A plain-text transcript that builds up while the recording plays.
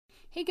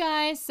Hey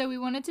guys, so we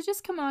wanted to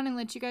just come on and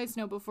let you guys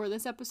know before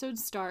this episode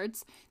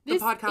starts. The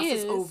podcast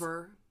is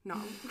over.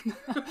 No.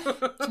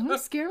 Don't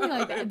scare me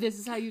like that. This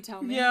is how you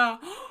tell me. Yeah.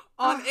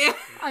 On air.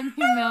 I'm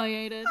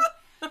humiliated.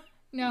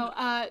 No,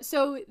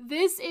 so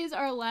this is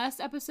our last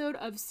episode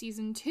of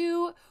season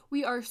 2.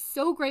 We are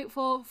so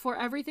grateful for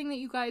everything that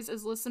you guys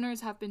as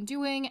listeners have been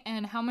doing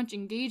and how much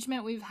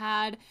engagement we've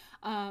had.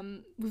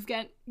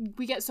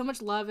 We get so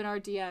much love in our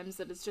DMs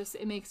that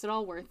it makes it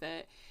all worth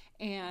it.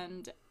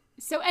 And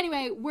so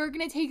anyway, we're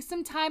going to take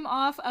some time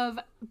off of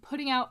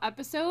putting out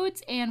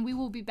episodes, and we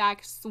will be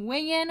back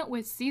swinging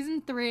with season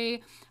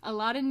 3. A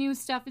lot of new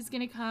stuff is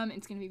going to come.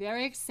 It's going to be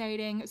very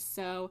exciting.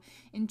 So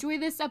enjoy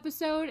this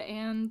episode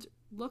and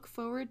look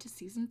forward to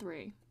season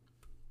 3.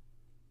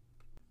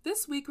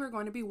 This week we're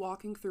going to be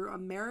walking through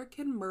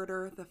American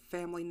Murder, The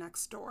Family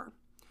Next Door,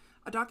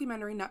 a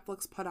documentary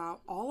Netflix put out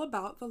all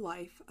about the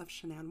life of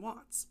Shanann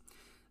Watts.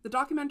 The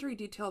documentary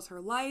details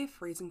her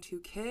life, raising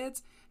 2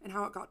 kids, and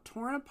how it got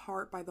torn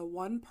apart by the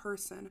one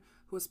person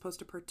who was supposed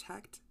to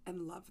protect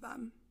and love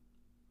them.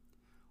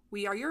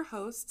 We are your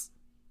hosts,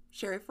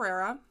 Sherry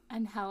Ferreira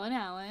and Helen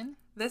Allen.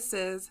 This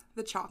is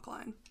The Chalk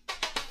Line.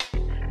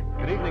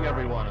 Good evening,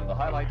 everyone, and the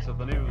highlights of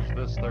the news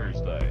this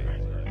Thursday.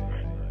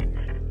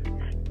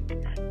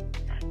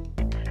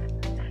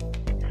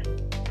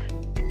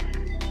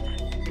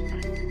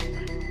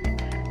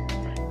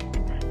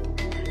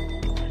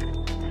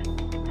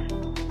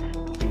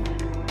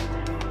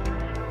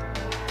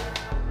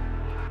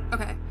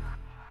 Okay,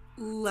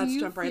 let's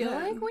jump right in. Do you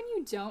feel like when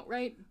you don't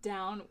write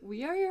down,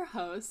 we are your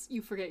hosts,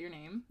 you forget your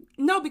name?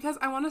 No, because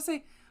I want to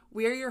say,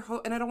 we are your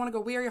host, and I don't want to go,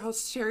 we are your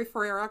host, Sherry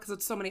Ferreira, because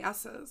it's so many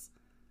S's.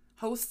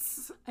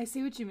 Hosts. I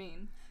see what you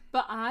mean.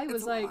 But I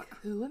was like,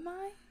 who am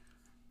I?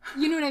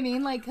 You know what I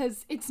mean? Like,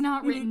 because it's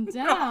not written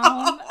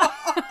down.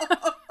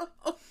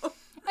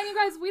 And you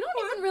guys, we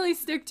don't even really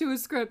stick to a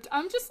script.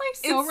 I'm just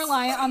like so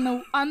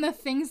reliant on the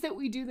things that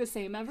we do the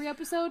same every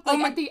episode.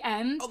 Like at the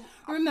end,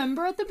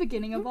 remember at the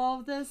beginning of all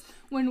of this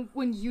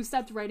when you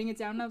stopped writing it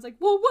down and I was like,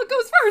 well, what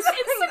goes first?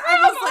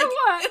 Instagram or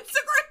what?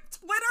 Instagram,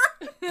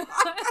 Twitter.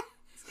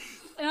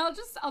 And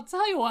I'll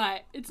tell you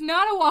what, it's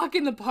not a walk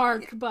in the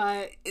park,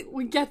 but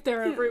we get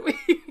there every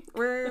week.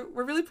 We're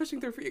really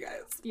pushing through for you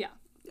guys.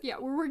 Yeah,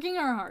 we're working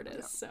our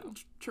hardest, so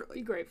truly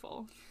be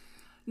grateful.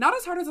 Not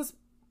as hard as this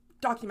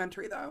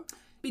documentary though,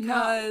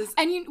 because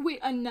wait,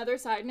 another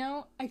side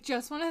note, I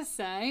just want to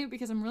say,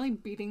 because I'm really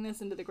beating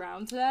this into the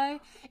ground today,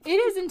 it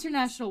is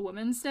International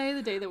Women's Day,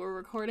 the day that we're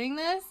recording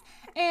this,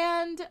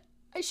 and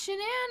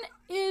Shanann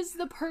is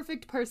the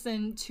perfect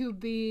person to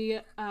be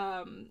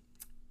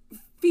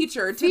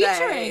featured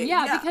today.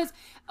 Yeah, because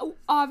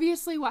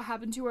obviously what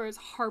happened to her is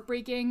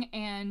heartbreaking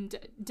and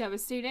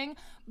devastating,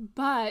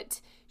 but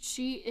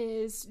she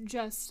is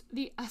just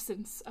the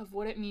essence of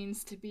what it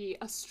means to be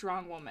a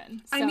strong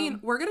woman. So, I mean,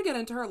 we're going to get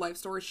into her life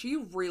story. She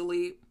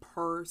really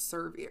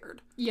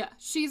persevered. Yeah,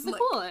 she's the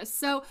coolest.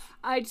 So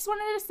I just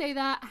wanted to say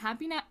that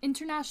happy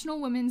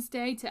International Women's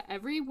Day to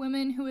every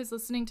woman who is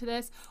listening to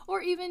this,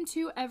 or even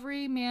to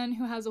every man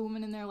who has a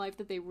woman in their life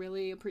that they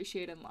really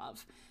appreciate and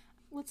love.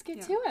 Let's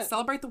get to it.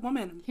 Celebrate the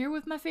woman. Here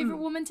with my favorite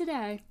woman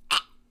today.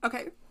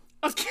 Okay.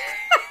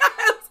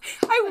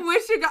 I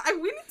wish you got.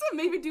 We need to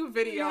maybe do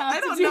video. I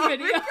don't know.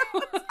 Video.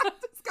 I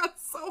just got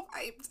so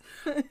hyped.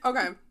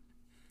 Okay.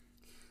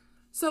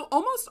 So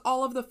almost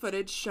all of the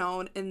footage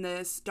shown in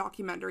this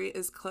documentary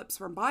is clips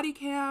from body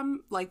cam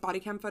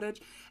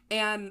footage,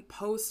 and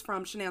posts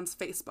from Shanann's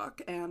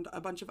Facebook and a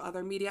bunch of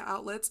other media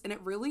outlets, and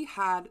it really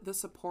had the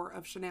support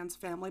of Shanann's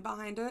family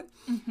behind it.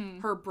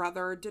 Mm-hmm. Her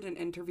brother did an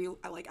interview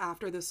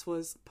after this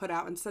was put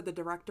out and said the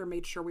director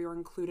made sure we were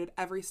included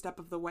every step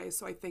of the way,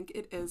 so I think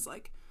it is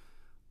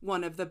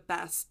one of the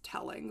best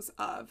tellings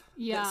of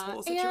this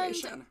whole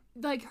situation.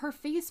 And, her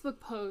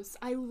Facebook posts,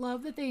 I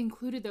love that they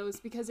included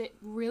those because it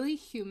really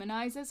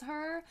humanizes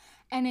her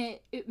and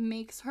it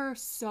makes her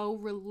so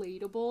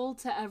relatable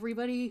to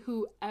everybody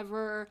who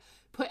ever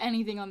put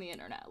anything on the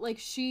internet. Like,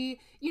 you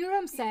know what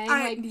I'm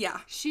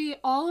saying?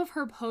 All of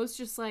her posts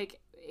just,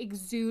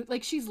 exude,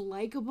 she's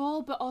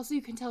likable, but also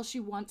you can tell she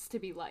wants to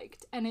be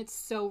liked, and it's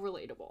so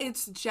relatable.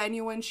 It's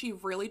genuine. She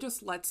really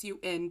just lets you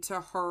into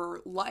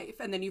her life,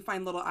 and then you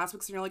find little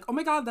aspects and you're like, oh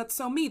my god, that's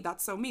so me,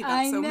 that's so me,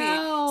 that's so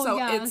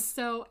me.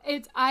 So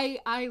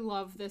I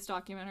love this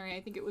documentary.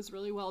 I think it was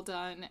really well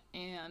done,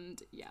 and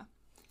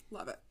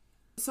love it.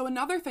 So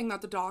another thing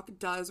that the doc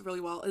does really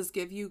well is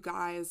give you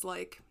guys,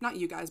 not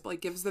you guys, but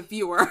gives the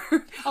viewer.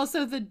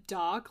 Also the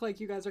doc,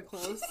 you guys are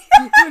close.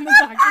 In the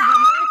documentary.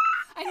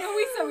 I know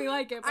we said we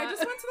like it, but... I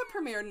just went to the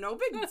premiere. No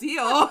big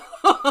deal.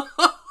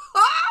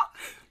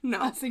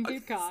 No. Us in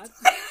Cape Cod.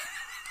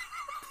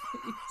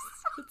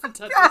 It's a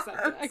touchy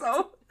subject.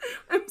 So,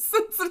 I'm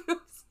sensitive.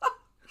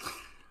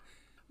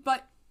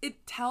 But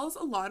it tells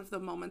a lot of the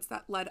moments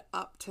that led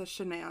up to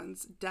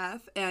Shanann's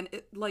death, and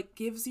it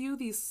gives you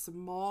these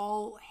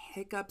small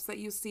hiccups that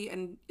you see,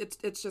 and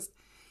it's just,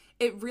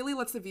 it really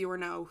lets the viewer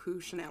know who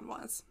Shanann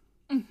was.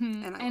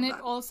 Mm-hmm. And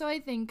it also, I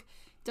think,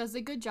 does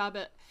a good job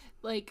at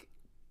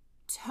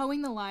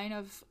towing the line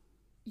of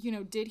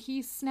did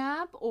he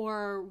snap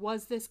or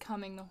was this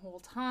coming the whole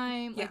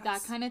time? Like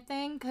that kind of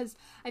thing. Because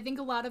I think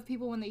a lot of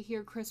people, when they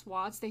hear Chris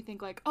Watts, they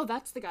think like, oh,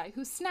 that's the guy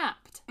who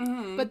snapped.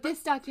 Mm-hmm. But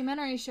this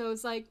documentary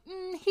shows like,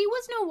 he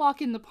was no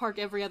walk in the park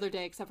every other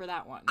day except for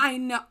that one. I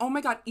know. Oh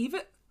my God.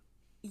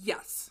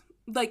 Yes.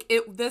 Like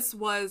this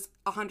was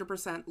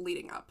 100%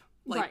 leading up.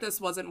 Like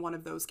this wasn't one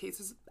of those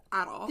cases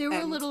at all. There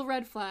were little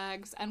red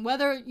flags, and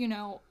whether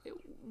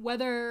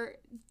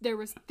there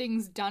was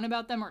things done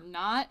about them or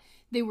not,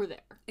 they were there.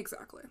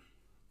 Exactly.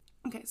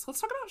 Okay, so let's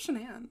talk about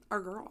Shanann,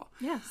 our girl.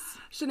 Yes.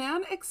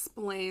 Shanann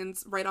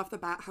explains right off the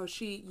bat how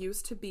she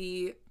used to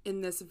be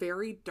in this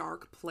very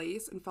dark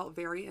place and felt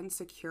very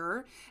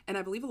insecure. And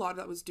I believe a lot of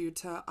that was due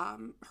to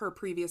her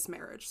previous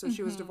marriage. So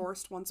she was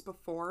divorced once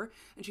before,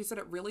 and she said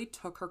it really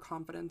took her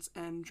confidence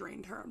and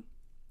drained her.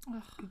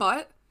 Ugh.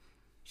 But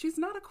she's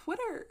not a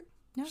quitter.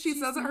 No, she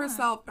says it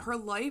herself. Her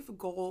life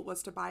goal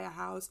was to buy a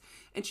house,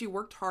 and she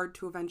worked hard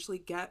to eventually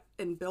get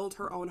and build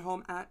her own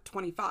home at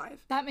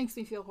 25. That makes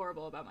me feel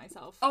horrible about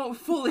myself. Oh,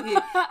 fully.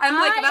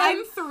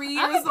 I'm 3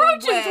 years I'm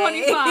approaching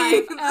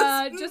away.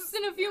 25, just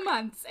in a few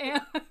months,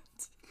 and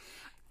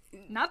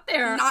not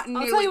there. Not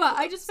I'll tell you what,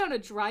 I just found a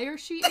dryer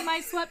sheet in my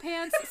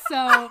sweatpants,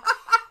 so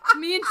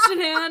me and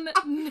Shanann,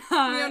 we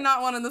are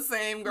not one and the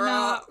same,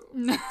 girl.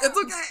 No. It's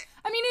okay.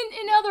 I mean,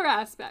 in other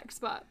aspects,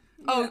 but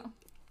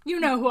you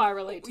know who I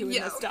relate to in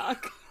this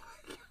doc.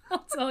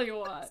 I'll tell you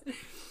what.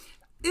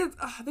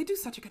 They do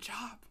such a good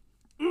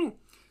job.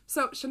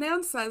 So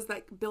Shanann says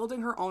that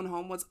building her own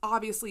home was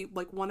obviously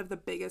like one of the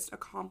biggest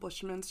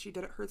accomplishments. She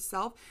did it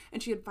herself,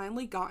 and she had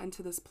finally gotten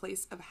to this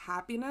place of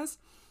happiness.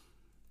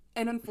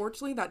 And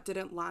unfortunately, that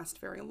didn't last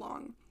very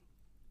long.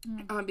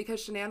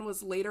 Because Shanann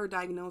was later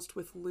diagnosed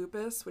with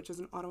lupus, which is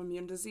an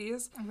autoimmune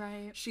disease.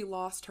 Right. She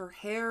lost her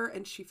hair,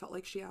 and she felt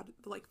like she had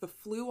like the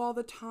flu all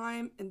the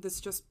time, and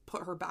this just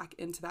put her back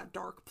into that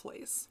dark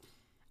place.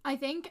 I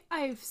think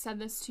I've said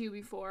this to you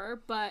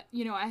before, but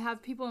I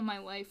have people in my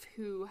life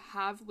who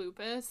have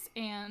lupus,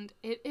 and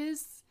it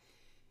is,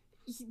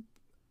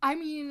 I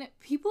mean,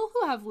 people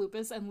who have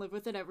lupus and live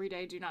with it every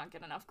day do not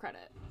get enough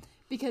credit,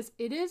 because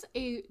it is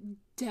a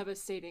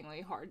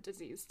devastatingly hard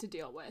disease to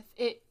deal with.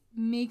 It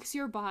makes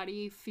your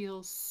body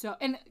feel so,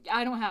 and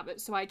I don't have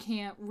it, so I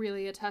can't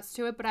really attest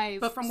to it,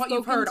 but from what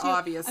you've heard,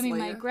 obviously. I mean,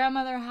 my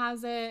grandmother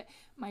has it,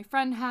 my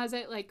friend has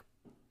it, like,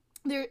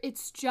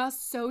 it's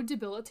just so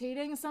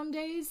debilitating some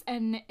days,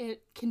 and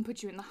it can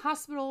put you in the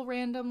hospital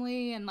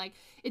randomly, and like,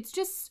 it's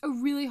just a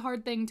really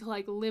hard thing to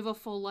like live a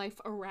full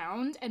life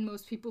around, and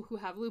most people who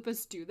have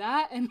lupus do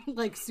that, and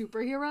like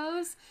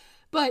superheroes.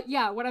 But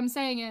yeah, what I'm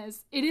saying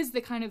is, it is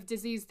the kind of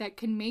disease that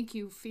can make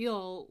you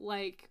feel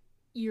like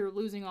you're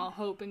losing all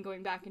hope and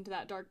going back into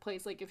that dark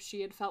place. Like if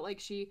she had felt like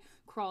she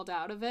crawled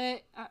out of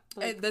it.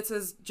 This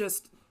is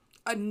just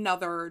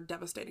another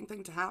devastating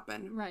thing to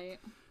happen. Right.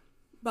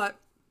 But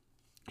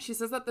she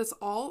says that this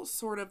all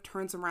sort of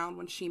turns around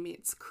when she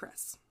meets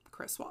Chris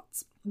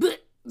Watts.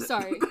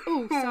 Sorry.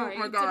 Oh, sorry. Oh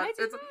my God.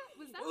 Did I do that?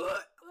 Was that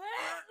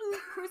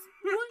Chris?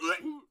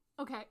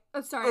 Okay.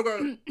 Oh, sorry.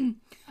 Okay.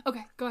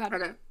 Okay, go ahead.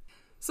 Okay.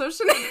 So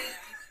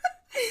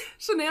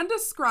Shanann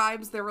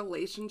describes their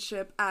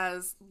relationship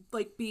as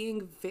like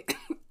being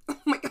oh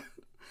my God.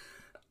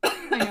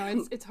 I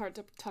know, it's hard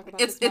to talk about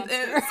this monster.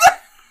 It is.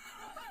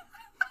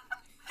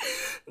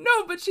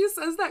 No, but she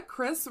says that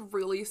Chris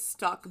really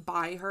stuck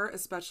by her,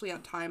 especially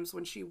at times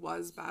when she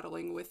was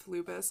battling with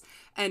lupus,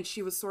 and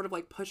she was sort of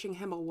like pushing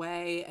him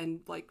away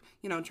and like,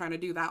 trying to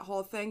do that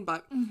whole thing,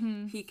 but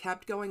he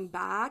kept going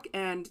back,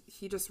 and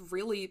he just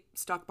really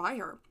stuck by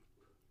her.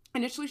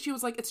 Initially, she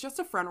was like, it's just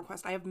a friend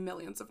request. I have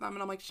millions of them.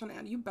 And I'm like,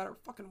 Shanann, you better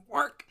fucking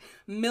work.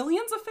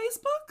 Millions of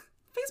Facebook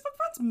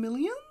friends?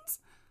 Millions?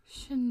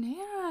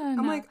 Shanann.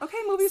 I'm like, okay,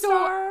 movie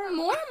star.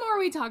 More and more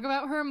we talk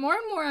about her, more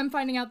and more I'm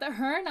finding out that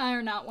her and I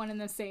are not one and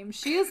the same.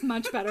 She is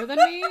much better than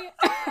me.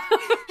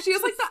 She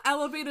is like the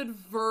elevated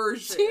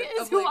version. She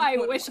is who I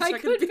wish I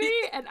could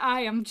be, and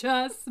I am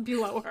just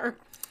below her.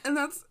 And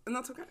that's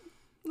okay.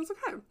 That's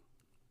okay.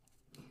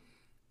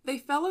 They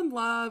fell in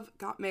love,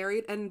 got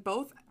married, and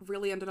both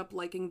really ended up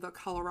liking the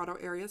Colorado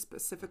area,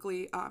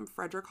 specifically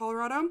Frederick,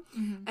 Colorado.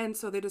 Mm-hmm. And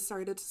so they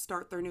decided to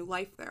start their new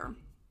life there.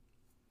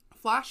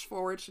 Flash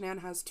forward,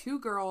 Shanann has 2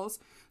 girls,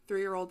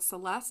 3-year-old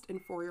Celeste and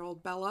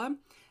 4-year-old Bella.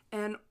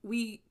 And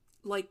we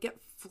get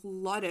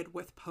flooded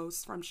with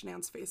posts from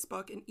Shanann's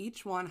Facebook, and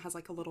each one has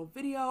like a little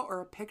video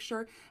or a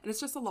picture, and it's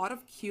just a lot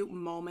of cute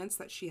moments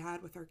that she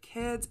had with her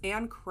kids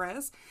and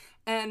Chris.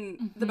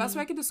 And the best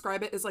way I can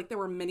describe it is like there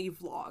were mini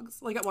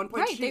vlogs. Like at one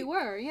point, they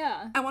were,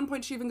 yeah. At one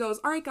point, she even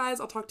goes, "All right,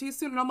 guys, I'll talk to you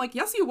soon." And I'm like,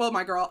 "Yes, you will,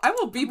 my girl. I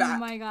will be back." Oh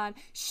my God,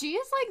 she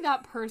is like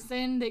that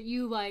person that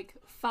you like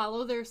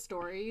follow their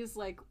stories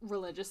like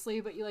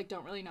religiously, but you like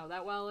don't really know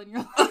that well, and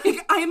you're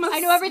like, I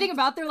know everything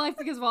about their life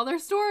because of all their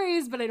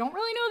stories, but I don't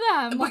really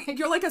know them. Like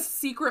you're like a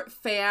secret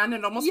fan,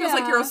 and almost feels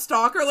like you're a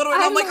stalker a little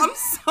bit. I'm like, I'm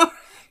sorry.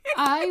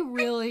 I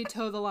really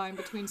toe the line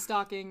between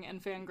stalking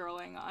and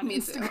fangirling on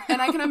Instagram. And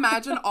I can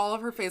imagine all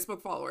of her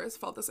Facebook followers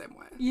felt the same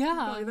way.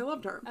 Yeah. Like they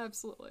loved her.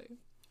 Absolutely.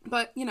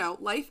 But,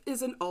 life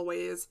isn't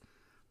always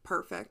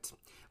perfect.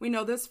 We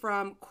know this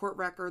from court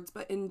records,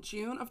 but in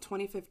June of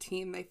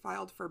 2015, they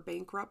filed for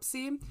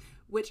bankruptcy,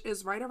 which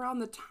is right around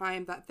the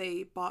time that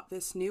they bought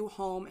this new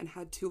home and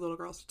had 2 little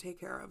girls to take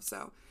care of.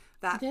 So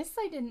this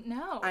I didn't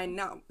know. I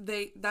know.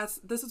 This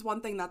is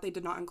one thing that they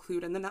did not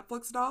include in the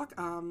Netflix doc.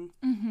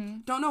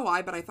 Don't know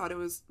why, but I thought it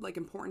was like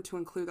important to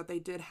include that they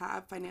did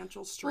have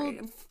financial strain.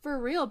 Well, for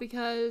real,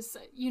 because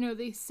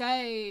they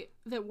say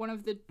that one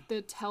of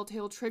the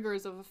telltale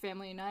triggers of a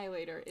family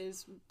annihilator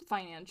is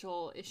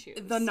financial issues.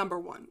 The number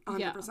one, 100%.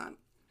 Yeah.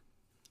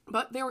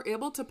 But they were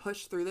able to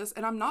push through this,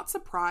 and I'm not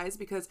surprised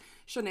because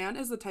Shanann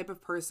is the type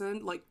of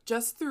person, like,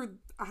 just through,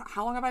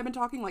 how long have I been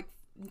talking? Like,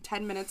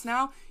 10 minutes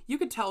now, you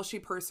could tell she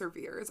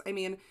perseveres. I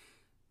mean,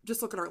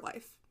 just look at her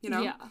life,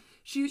 Yeah.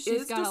 She's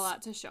got a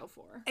lot to show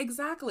for.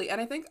 Exactly.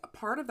 And I think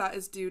part of that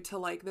is due to,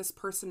 like, this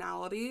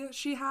personality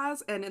she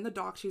has. And in the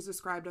doc, she's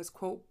described as,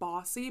 quote,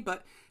 bossy,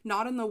 but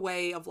not in the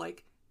way of,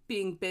 like,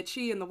 being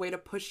bitchy, in the way to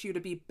push you to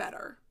be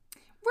better.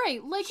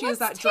 Right, like, she is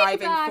that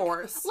driving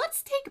force.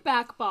 Let's take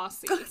back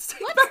bossy. Let's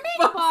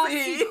make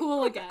bossy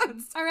cool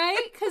again, all right?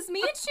 Because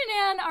me and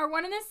Shanann are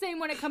one and the same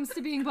when it comes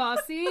to being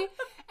bossy, and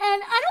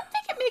I don't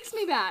think it makes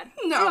me bad.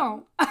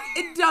 No.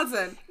 It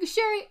doesn't.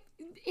 Sherry,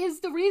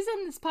 is the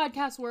reason this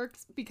podcast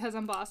works because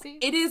I'm bossy?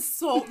 It is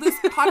this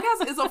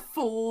podcast is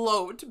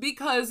afloat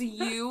because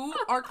you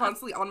are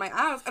constantly on my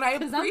ass, and I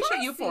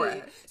appreciate you for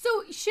it. So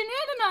Shanann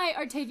and I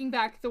are taking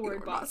back the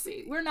word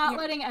bossy. We're not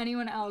letting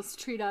anyone else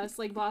treat us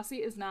like bossy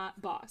is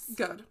not boss.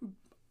 Good.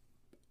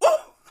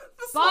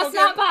 Boss,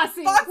 not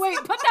bossy. Wait,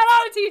 put that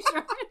on a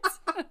t-shirt.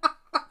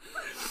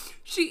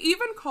 She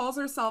even calls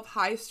herself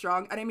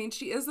high-strung, and I mean,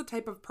 she is the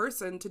type of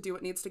person to do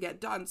what needs to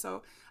get done,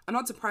 so I'm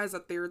not surprised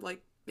that they're,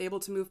 like, able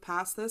to move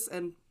past this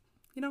and,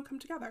 come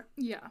together.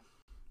 Yeah.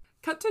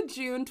 Cut to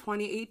June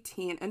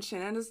 2018, and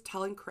Shanann is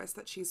telling Chris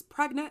that she's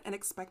pregnant and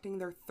expecting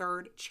their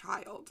 3rd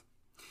child.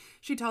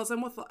 She tells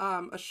him with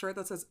a shirt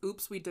that says,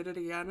 "Oops, we did it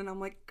again," and I'm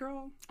like,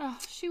 girl. Oh,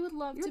 she would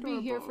love to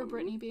be here for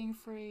Brittany being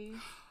free.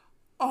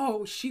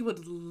 Oh, she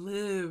would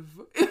live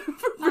for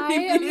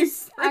Brittany being free.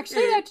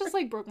 Actually, that just,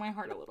 like, broke my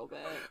heart a little bit.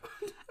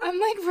 I'm,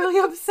 like, really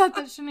upset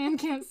that Shanann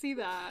can't see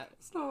that.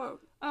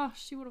 Stop. Oh,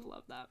 she would have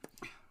loved that.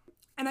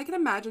 And I can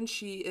imagine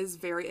she is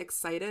very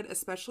excited,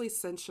 especially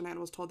since Shanann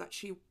was told that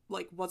she,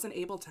 like, wasn't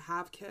able to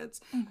have kids.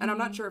 Mm-hmm. And I'm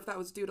not sure if that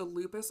was due to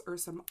lupus or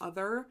some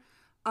other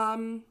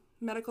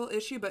medical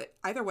issue, but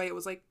either way, it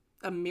was, like,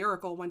 a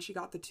miracle when she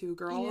got the 2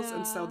 girls. Yeah.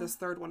 And so this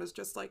 3rd one is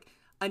just, like,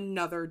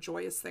 another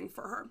joyous thing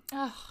for her.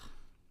 Ugh.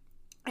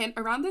 And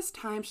around this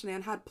time,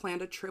 Shanann had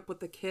planned a trip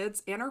with the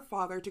kids and her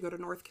father to go to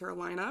North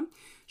Carolina.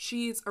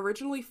 She's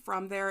originally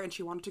from there, and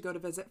she wanted to go to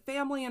visit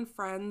family and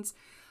friends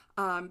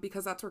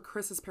because that's where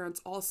Chris's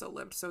parents also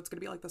lived. So it's going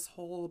to be like this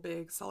whole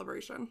big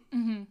celebration.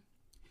 Mm-hmm.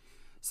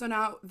 So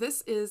now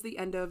this is the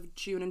end of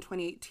June in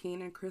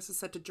 2018, and Chris is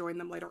set to join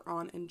them later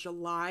on in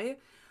July.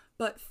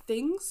 But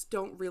things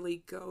don't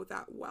really go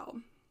that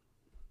well.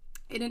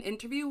 In an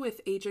interview with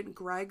agent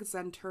Greg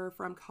Zenter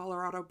from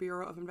Colorado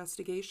Bureau of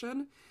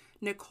Investigation,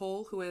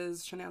 Nicole, who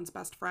is Shanann's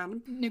best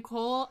friend.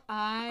 Nicole,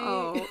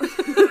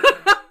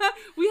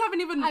 we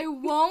haven't even... I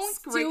won't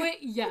do it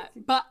yet,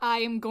 but I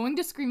am going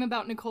to scream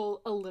about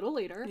Nicole a little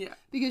later. Yeah.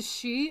 Because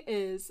she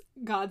is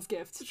God's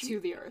gift to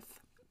the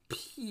earth.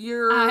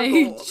 Pure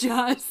gold.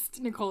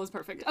 Nicole is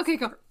perfect. Okay,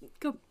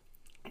 go.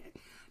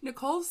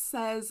 Nicole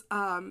says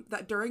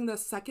that during the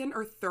 2nd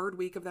or 3rd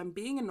week of them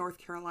being in North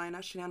Carolina,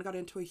 Shanann got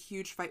into a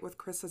huge fight with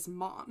Chris's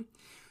mom.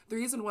 The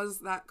reason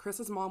was that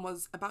Chris's mom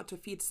was about to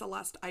feed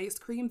Celeste ice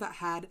cream that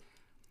had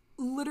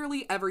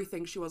literally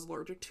everything she was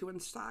allergic to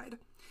inside.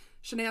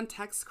 Shanann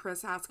texts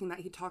Chris asking that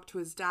he talk to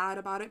his dad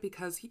about it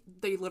because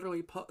they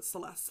literally put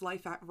Celeste's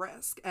life at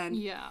risk. And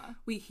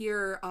we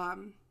hear...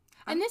 and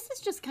this is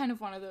just kind of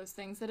one of those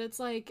things that it's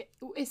like,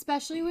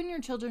 especially when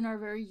your children are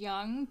very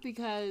young,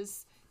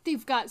 because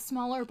they've got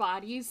smaller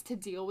bodies to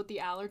deal with the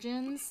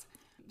allergens.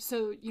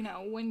 So,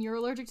 when you're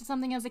allergic to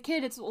something as a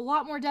kid, it's a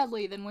lot more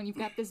deadly than when you've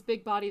got this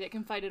big body that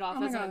can fight it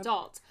off as an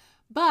adult.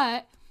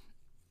 But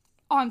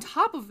on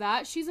top of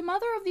that, she's a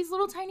mother of these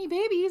little tiny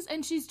babies,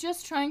 and she's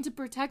just trying to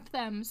protect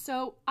them.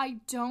 So I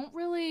don't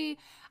really...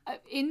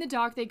 in the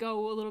doc, they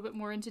go a little bit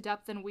more into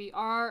depth than we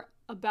are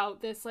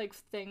about this, like,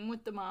 thing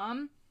with the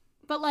mom.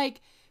 But,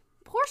 like,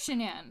 poor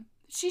Shanann.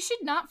 She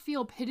should not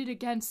feel pitted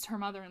against her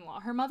mother-in-law.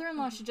 Her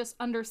mother-in-law should just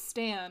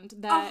understand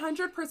that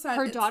 100%.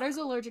 Her daughter's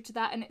allergic to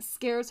that, and it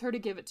scares her to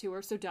give it to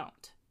her, so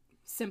don't.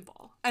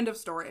 Simple. End of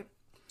story.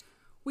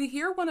 We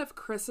hear one of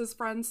Chris's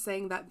friends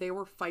saying that they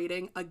were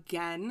fighting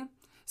again.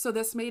 So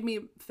this made me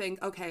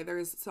think, okay,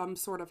 there's some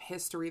sort of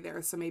history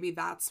there, so maybe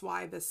that's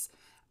why this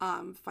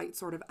fight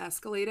sort of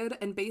escalated.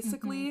 And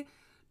basically,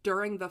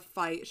 during the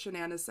fight,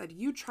 Shanann has said,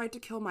 "You tried to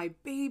kill my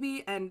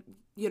baby," and,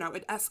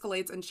 it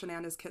escalates, and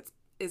Shanann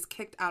is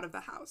kicked out of the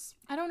house.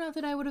 I don't know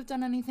that I would have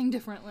done anything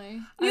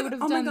differently. I would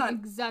have done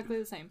exactly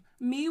the same.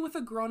 Me with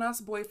a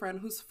grown-ass boyfriend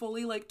who's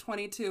fully,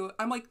 22.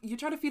 I'm like, you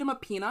try to feed him a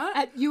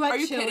peanut? You at Are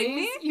you Chili's? kidding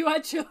me? You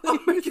at Chili's. Oh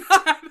my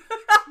God.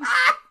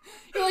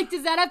 You're like,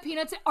 does that have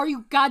peanuts in it? Are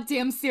you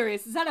goddamn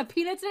serious? Does that have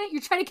peanuts in it?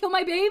 You're trying to kill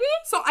my baby?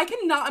 So I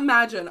cannot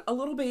imagine a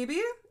little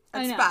baby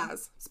and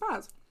spaz.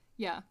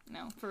 Yeah,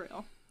 no, for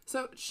real.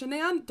 So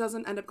Shanann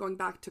doesn't end up going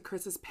back to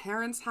Chris's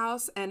parents'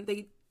 house,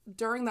 and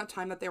during that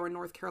time that they were in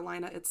North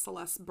Carolina, it's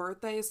Celeste's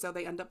birthday, so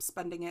they end up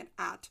spending it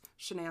at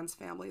Shanann's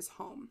family's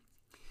home.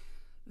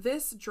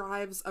 This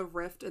drives a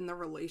rift in the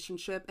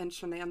relationship, and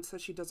Shanann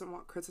says she doesn't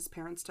want Chris's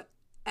parents to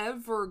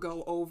ever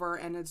go over,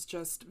 and it's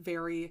just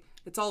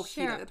it's all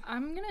heated.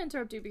 I'm gonna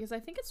interrupt you because I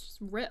think it's just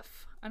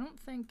riff. I don't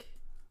think...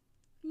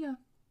 Yeah,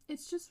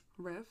 it's just...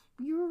 Riff?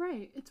 You were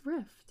right. It's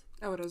rift.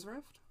 Oh, it is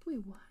rift? Wait,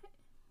 what?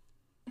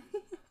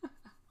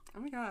 Oh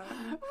my god.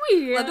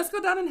 Weird. Let this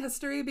go down in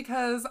history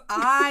because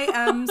I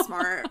am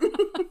smart.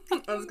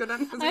 Let's go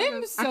down in history. I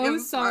am so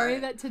sorry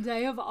that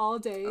today of all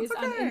days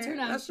on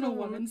International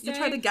Women's Day, you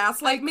tried to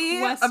gaslight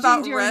me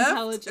about your rift.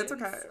 Intelligence. It's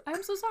okay.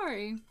 I'm so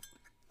sorry.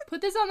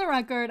 Put this on the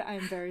record. I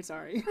am very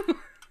sorry.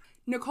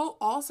 Nicole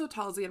also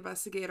tells the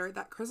investigator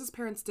that Chris's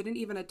parents didn't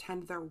even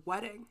attend their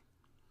wedding.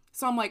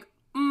 So I'm like,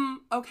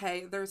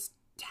 okay, there's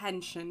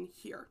tension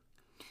here.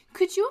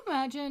 Could you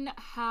imagine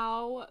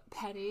how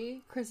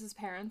petty Chris's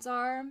parents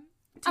are?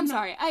 I'm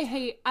sorry.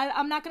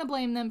 I'm not going to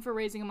blame them for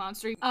raising a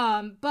monster.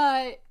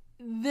 But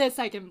this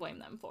I can blame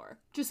them for.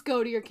 Just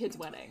go to your kid's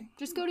wedding.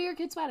 Just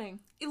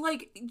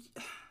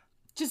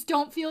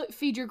don't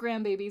feed your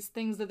grandbabies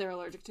things that they're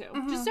allergic to.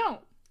 Mm-hmm. Just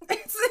don't.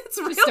 It's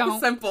really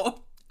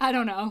simple. I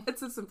don't know.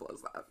 It's as simple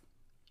as that.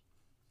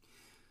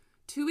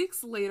 2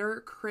 weeks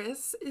later,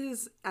 Chris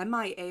is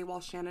MIA while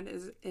Shanann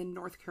is in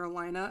North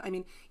Carolina. I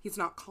mean, he's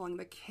not calling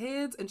the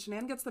kids, and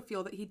Shanann gets the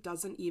feel that he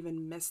doesn't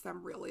even miss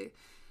them, really.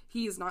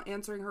 He is not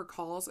answering her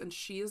calls, and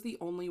she is the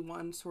only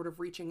one sort of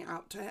reaching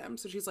out to him.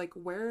 So she's like,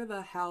 where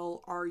the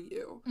hell are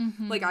you?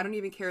 Mm-hmm. Like, I don't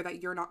even care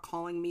that you're not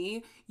calling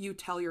me. You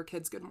tell your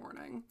kids good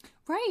morning.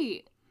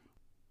 Right.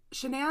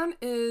 Shanann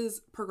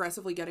is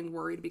progressively getting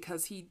worried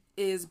because he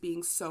is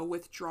being so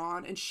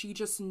withdrawn, and she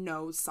just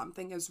knows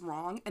something is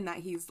wrong and that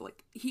he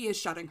is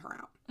shutting her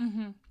out.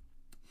 Mm-hmm.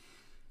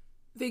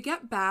 They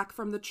get back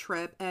from the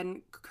trip,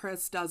 and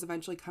Chris does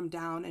eventually come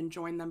down and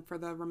join them for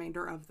the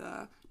remainder of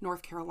the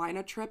North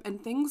Carolina trip,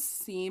 and things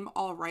seem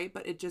all right,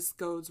 but it just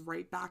goes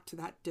right back to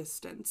that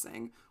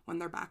distancing when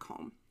they're back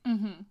home.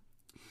 Mm-hmm.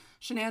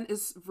 Shanann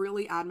is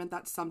really adamant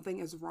that something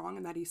is wrong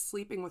and that he's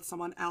sleeping with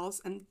someone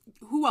else, and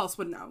who else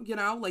would know, you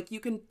know? Like, you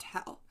can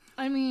tell.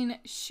 I mean,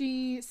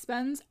 she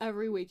spends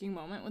every waking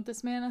moment with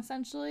this man,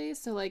 essentially,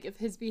 so, like, if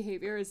his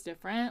behavior is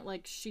different,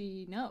 like,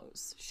 she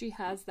knows. She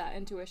has that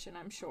intuition,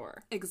 I'm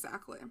sure.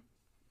 Exactly.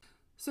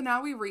 So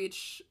now we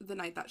reach the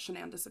night that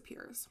Shanann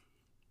disappears.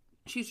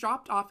 She's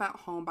dropped off at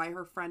home by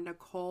her friend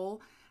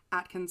Nicole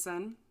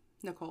Atkinson.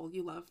 Nicole,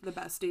 you love, the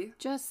bestie.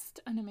 Just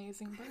an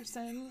amazing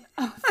person.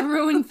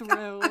 Through and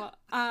through.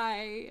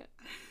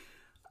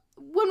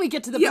 When we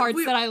get to the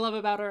parts that I love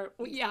about her,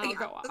 I'll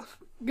go off.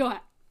 Go ahead.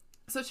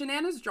 So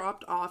Shanann is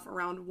dropped off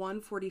around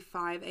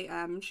 1:45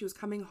 a.m. She was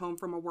coming home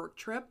from a work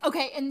trip.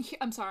 Okay, and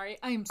I'm sorry.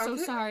 I am so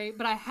sorry,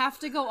 but I have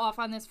to go off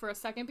on this for a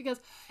second because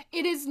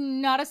it is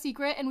not a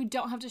secret and we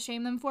don't have to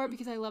shame them for it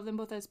because I love them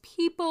both as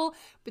people,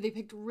 but they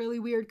picked really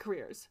weird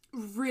careers.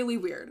 Really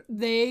weird.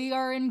 They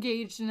are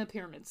engaged in a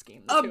pyramid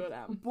scheme, the two of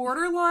them.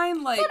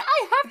 Borderline, like... But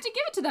I have to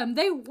give it to them.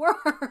 They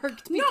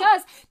worked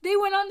because they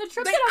went on the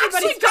trip that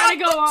everybody's trying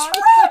to go on.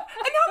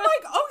 And I'm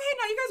like, okay,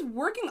 now you guys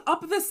working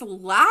up this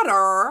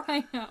ladder.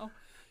 I know.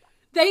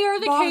 They are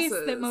the case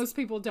that most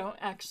people don't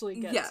actually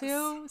get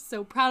to.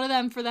 So proud of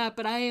them for that,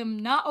 but I am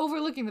not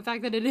overlooking the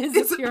fact that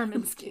it's a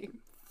pyramid scheme.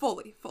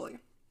 Fully.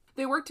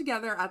 They work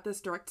together at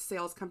this direct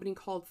sales company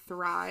called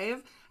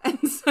Thrive. And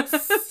so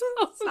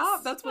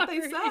stop, that's what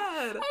they said.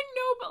 I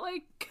know, but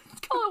like,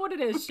 call it what it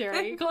is,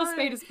 Sherry. Call a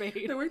spade a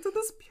spade. They worked at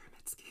this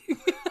pyramid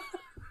scheme.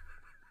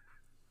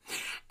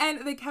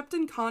 And they kept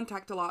in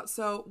contact a lot.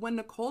 So when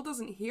Nicole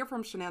doesn't hear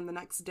from Shanann the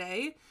next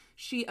day,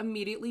 she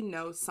immediately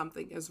knows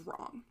something is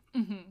wrong.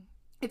 Mm-hmm.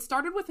 It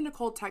started with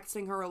Nicole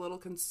texting her a little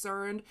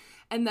concerned,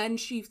 and then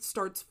she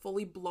starts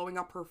fully blowing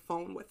up her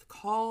phone with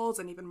calls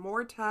and even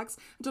more texts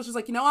until she's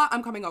like, you know what?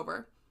 I'm coming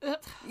over.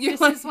 This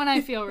is when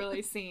I feel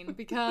really seen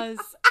because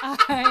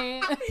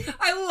I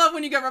love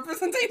when you get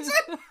representation.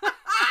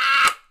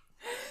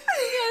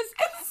 Yes.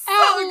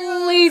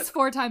 At least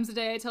 4 times a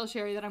day I tell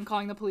Sherry that I'm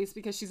calling the police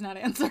because she's not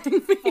answering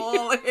me.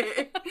 Fully.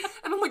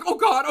 And I'm like, oh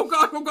god.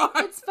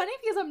 It's funny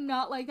because I'm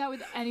not like that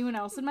with anyone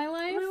else in my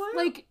life.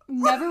 Like,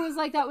 never was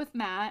like that with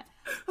Matt.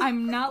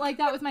 I'm not like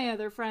that with my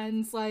other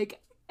friends.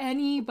 Like,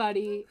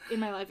 anybody in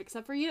my life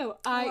except for you.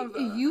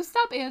 You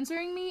stop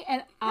answering me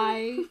and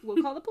I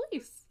will call the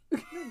police.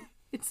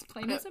 It's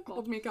plain and simple.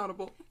 Hold me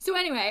accountable. So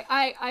anyway,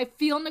 I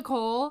feel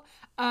Nicole.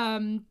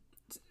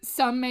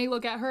 Some may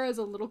look at her as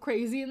a little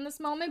crazy in this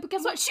moment, but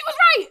guess what? She was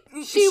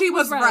right! She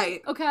was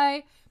right.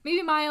 Okay?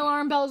 Maybe my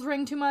alarm bells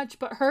ring too much,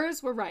 but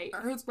hers were right.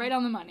 Hers right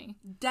on the money.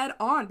 Dead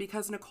on,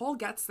 because Nicole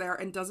gets there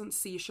and doesn't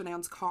see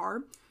Shanann's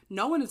car.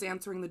 No one is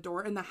answering the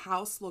door, and the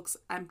house looks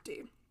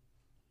empty.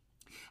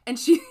 And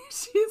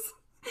she's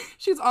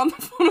she's on the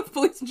phone with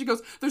police and she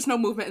goes, there's no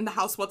movement in the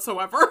house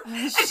whatsoever. And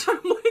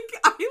I'm like,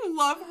 I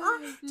love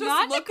her. Just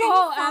Not looking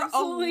Nicole, for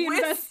absolutely a whiff.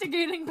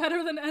 investigating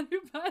better than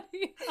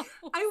anybody else.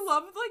 I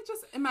love, like,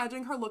 just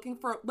imagining her looking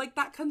for, like,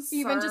 that concern.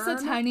 Even just a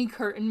tiny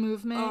curtain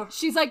movement. Ugh.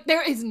 She's like,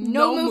 there is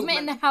no movement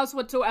in the house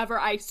whatsoever.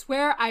 I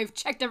swear, I've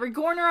checked every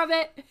corner of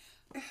it.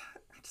 I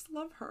just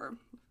love her.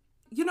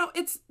 You know,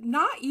 it's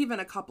not even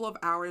a couple of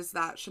hours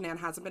that Shanann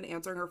hasn't been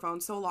answering her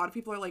phone. So a lot of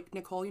people are like,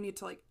 Nicole, you need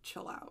to, like,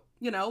 chill out.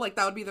 You know, like,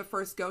 that would be the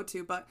first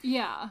go-to. But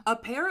yeah,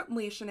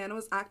 apparently Shanann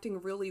was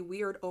acting really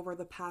weird over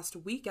the past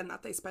weekend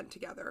that they spent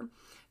together.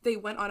 They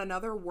went on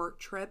another work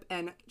trip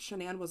and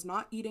Shanann was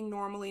not eating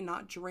normally,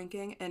 not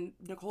drinking. And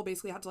Nicole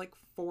basically had to, like,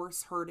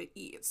 force her to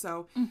eat.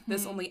 So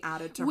this only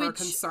added to her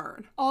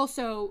concern.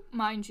 Also,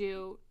 mind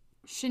you,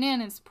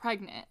 Shanann is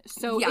pregnant,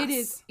 so yes. it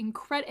is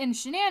incredible. And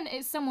Shanann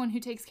is someone who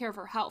takes care of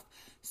her health.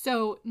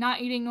 So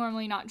not eating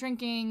normally, not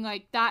drinking,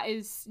 like, that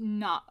is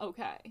not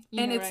okay.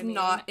 You and know it's what I mean?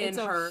 not in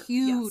her. It's a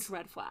huge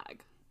red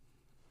flag.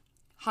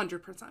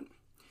 100%.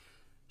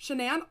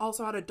 Shanann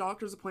also had a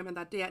doctor's appointment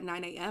that day at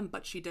 9 a.m.,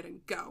 but she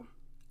didn't go.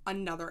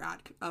 Another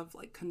ad of,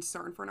 like,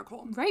 concern for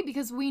Nicole. Right,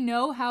 because we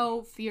know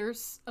how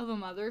fierce of a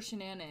mother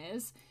Shanann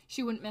is.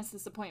 She wouldn't miss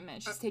this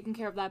appointment. She's taking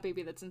care of that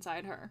baby that's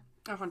inside her.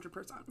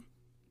 100%.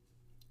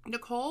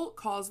 Nicole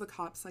calls the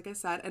cops, like I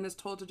said, and is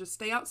told to just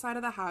stay outside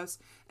of the house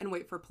and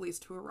wait for police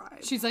to arrive.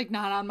 She's like,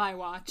 not on my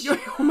watch.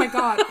 Oh my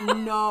god,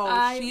 no.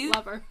 I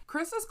love her.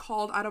 Chris is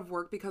called out of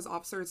work because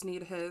officers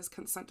need his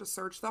consent to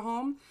search the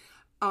home.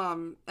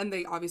 And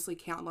they obviously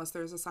can't unless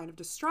there's a sign of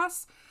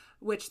distress,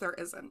 which there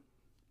isn't.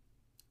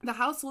 The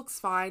house looks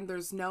fine.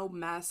 There's no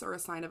mess or a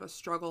sign of a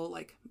struggle.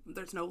 Like,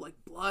 there's no, like,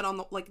 blood on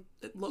the, like,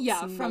 it looks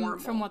normal.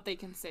 from what they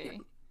can see. Yeah.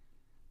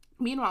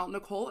 Meanwhile,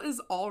 Nicole is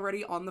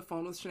already on the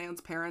phone with Shanann's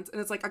parents, and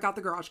it's like, I got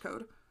the garage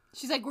code.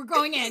 She's like, we're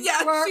going in.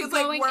 Yeah, we're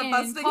going in.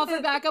 busting Call for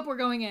in. backup, we're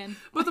going in.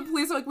 But the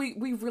police are like,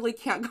 we really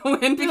can't go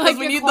in because like,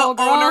 we need Nicole,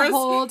 the girl, owners.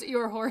 hold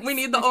your horse. We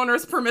need the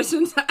owner's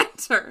permission to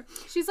enter.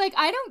 She's like,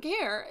 I don't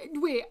care.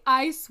 Wait,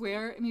 I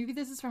swear, maybe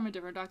this is from a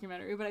different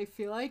documentary, but I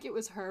feel like it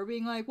was her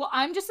being like, well,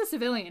 I'm just a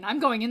civilian.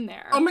 I'm going in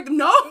there. Oh my god,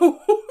 no!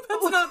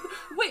 That's not...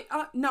 Wait,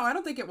 no, I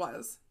don't think it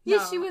was. Yeah,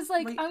 No. she was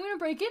like, Wait, I'm going to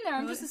break in there.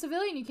 I'm really? just a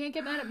civilian. You can't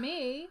get mad at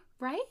me.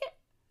 Right?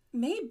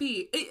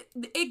 Maybe.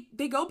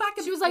 They go back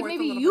and forth. She was like,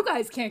 maybe you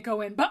guys can't go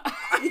in, but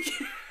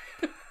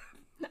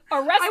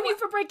arrest me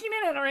for breaking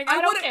and entering. I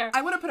don't care.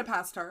 I wouldn't put it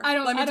past her. I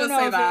don't know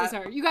if it was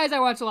her. You guys, I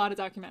watch a lot of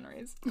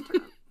documentaries.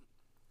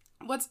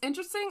 What's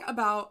interesting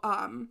about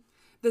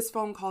this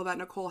phone call that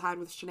Nicole had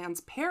with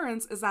Shanann's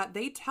parents is that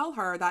they tell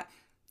her that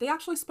they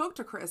actually spoke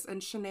to Chris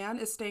and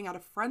Shanann is staying at a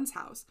friend's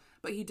house,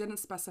 but he didn't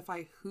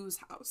specify whose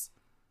house.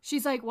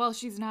 She's like, well,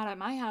 she's not at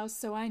my house,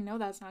 so I know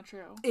that's not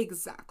true.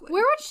 Exactly.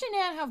 Where would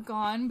Shanann have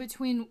gone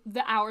between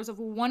the hours of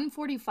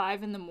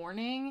 1:45 in the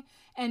morning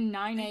and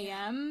 9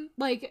 a.m.?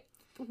 Like,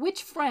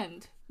 which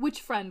friend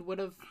would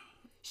have...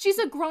 She's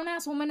a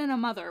grown-ass woman and a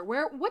mother.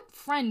 What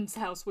friend's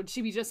house would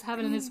she be just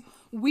having this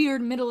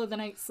weird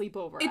middle-of-the-night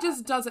sleepover It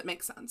just doesn't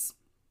make sense.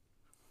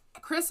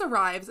 Chris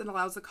arrives and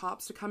allows the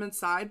cops to come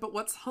inside, but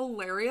what's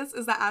hilarious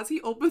is that as he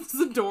opens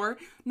the door,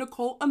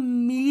 Nicole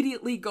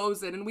immediately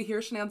goes in and we hear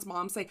Shanann's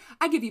mom say,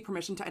 I give you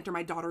permission to enter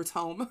my daughter's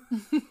home.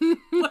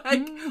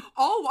 Like,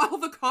 all while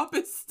the cop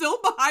is still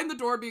behind the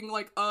door being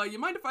like, you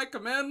mind if I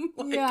come in?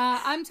 Like,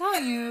 yeah, I'm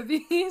telling you,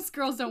 these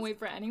girls don't wait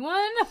for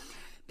anyone.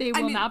 They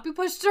will not be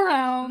pushed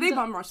around. They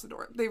bum rushed the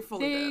door. They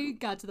fully did.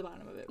 Got to the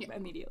bottom of it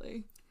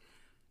immediately.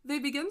 They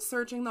begin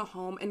searching the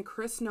home, and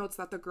Chris notes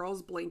that the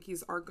girls'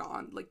 blankies are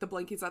gone, like the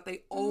blankies that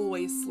they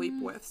always sleep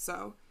with,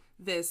 so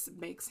this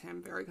makes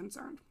him very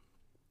concerned.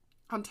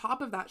 On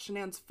top of that,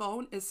 Shanann's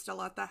phone is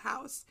still at the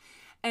house.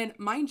 And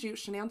mind you,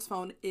 Shanann's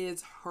phone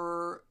is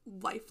her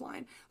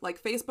lifeline. Like,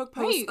 Facebook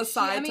posts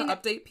aside to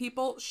update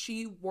people,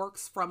 she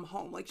works from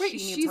home. Like, she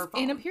needs her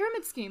phone. She's in a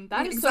pyramid scheme.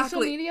 That is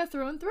social media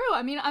through and through.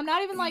 I mean, I'm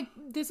not even like,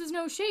 this is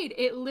no shade.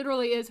 It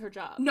literally is her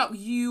job. No,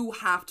 you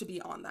have to be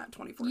on that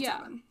 24/7.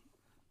 Yeah.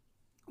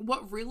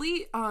 What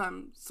really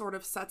sort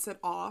of sets it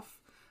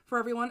off for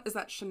everyone is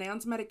that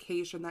Shanann's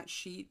medication that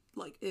she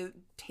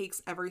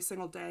takes every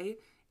single day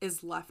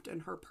is left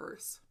in her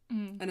purse.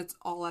 And it's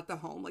all at the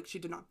home. Like, she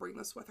did not bring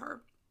this with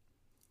her.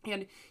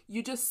 And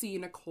you just see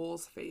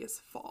Nicole's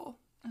face fall.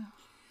 Oh.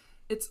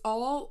 It's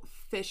all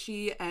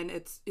fishy and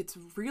it's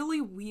really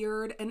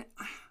weird. And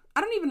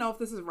I don't even know if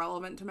this is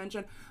relevant to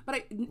mention, but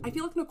I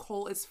feel like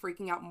Nicole is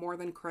freaking out more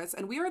than Chris.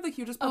 And we are the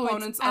hugest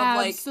proponents of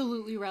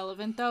absolutely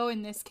relevant though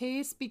in this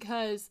case,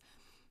 because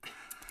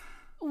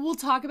we'll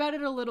talk about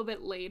it a little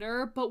bit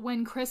later, but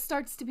when Chris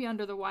starts to be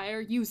under the wire,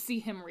 you see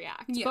him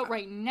react. Yeah. But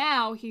right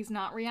now, he's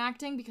not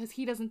reacting because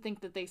he doesn't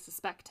think that they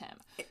suspect him.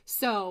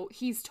 So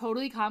he's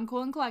totally calm,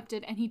 cool, and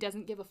collected, and he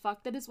doesn't give a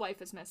fuck that his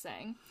wife is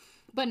missing.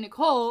 But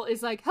Nicole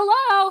is like,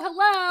 hello,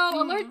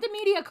 alert the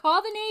media,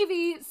 call the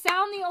Navy,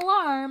 sound the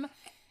alarm.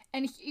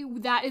 And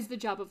that is the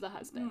job of the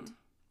husband.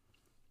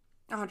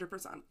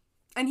 100%.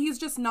 And he's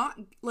just not,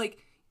 like,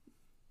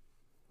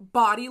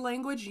 body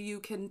language, you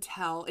can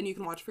tell, and you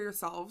can watch for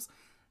yourselves,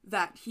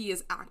 that he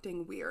is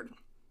acting weird.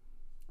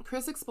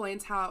 Chris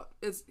explains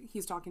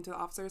he's talking to the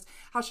officers,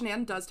 how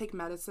Shanann does take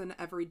medicine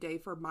every day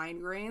for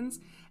migraines,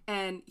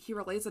 and he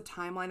relays a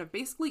timeline of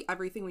basically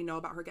everything we know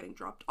about her getting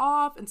dropped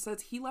off, and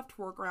says he left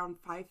work around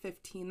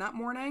 5:15 that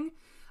morning.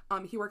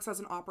 He works as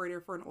an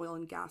operator for an oil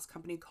and gas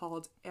company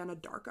called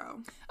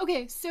Anadarko.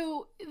 Okay,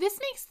 so this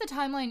makes the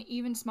timeline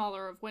even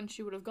smaller of when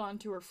she would have gone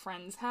to her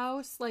friend's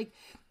house. Like,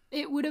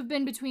 it would have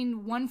been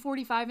between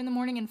 1:45 in the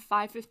morning and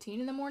 5:15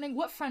 in the morning.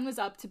 What friend was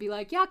up to be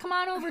like, yeah, come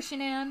on over,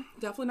 Shanann?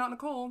 Definitely not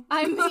Nicole.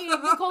 I mean,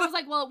 Nicole was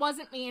like, well, it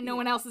wasn't me, and no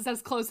one else is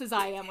as close as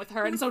I am with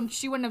her, and so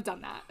she wouldn't have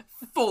done that.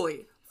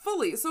 Fully.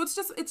 So it's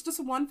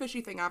just one fishy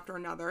thing after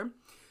another.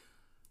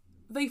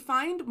 They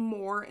find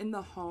more in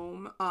the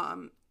home.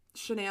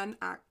 Shanann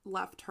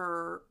left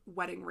her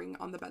wedding ring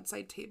on the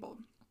bedside table.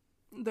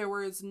 There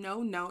was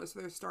no note, so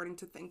they're starting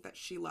to think that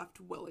she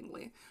left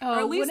willingly. Oh, or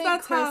at least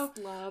that's how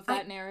love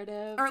that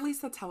narrative. Or at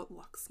least that's how it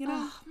looks, you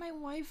know? Oh, my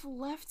wife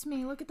left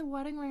me. Look at the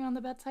wedding ring on the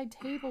bedside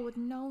table with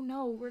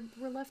no.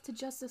 We're left to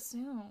just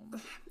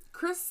assume.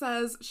 Chris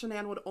says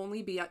Shanann would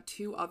only be at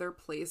 2 other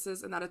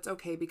places and that it's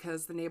okay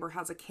because the neighbor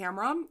has a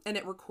camera and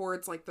it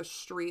records like the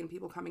street and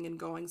people coming and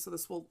going, so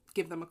this will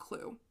give them a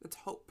clue. It's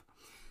hope.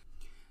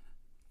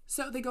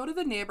 So they go to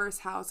the neighbor's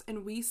house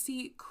and we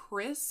see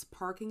Chris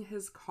parking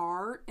his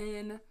car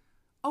in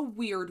a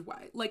weird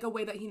way. Like a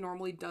way that he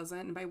normally doesn't.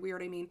 And by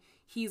weird, I mean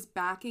he's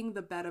backing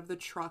the bed of the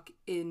truck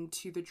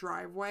into the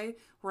driveway.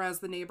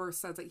 Whereas the neighbor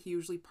says that he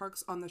usually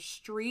parks on the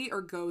street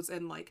or goes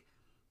in like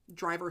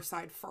driver's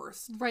side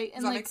first. Right.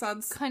 Does that make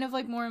sense? Kind of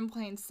like more in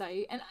plain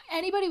sight. And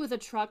anybody with a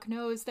truck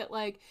knows that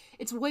like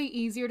it's way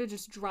easier to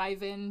just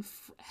drive in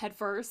head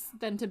first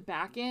than to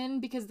back in,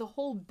 because the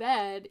whole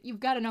bed, you've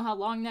got to know how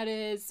long that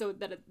is so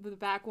that the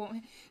back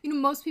won't,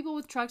 most people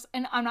with trucks,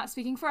 and I'm not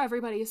speaking for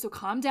everybody, so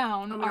calm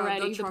down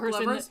already. The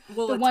person,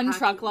 the one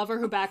truck lover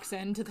who backs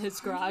into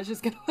his garage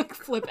is gonna like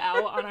flip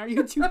out on our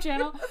YouTube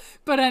channel.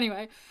 But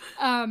anyway,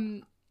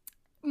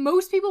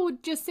 most people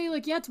would just say,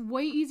 like, yeah, it's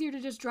way easier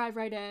to just drive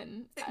right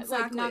in. Exactly.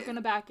 Like, not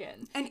gonna back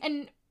in.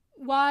 And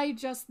why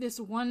just this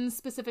one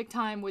specific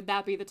time would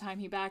that be the time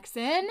he backs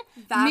in?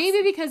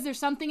 Maybe because there's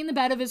something in the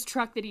bed of his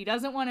truck that he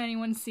doesn't want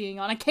anyone seeing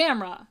on a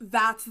camera.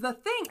 That's the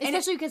thing.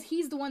 Especially because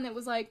he's the one that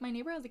was like, my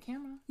neighbor has a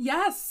camera.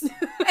 Yes.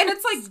 And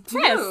it's like,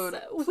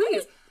 dude,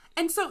 please.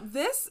 And so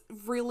this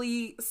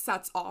really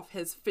sets off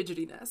his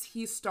fidgetiness.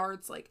 He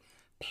starts, like,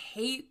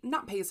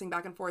 not pacing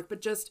back and forth, but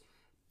just...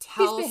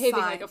 He's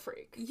behaving like a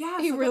freak. Yeah,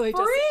 he like really a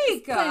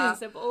freak. Just plain and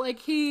simple. Like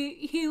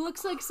he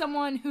looks like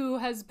someone who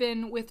has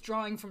been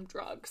withdrawing from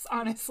drugs.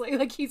 Honestly,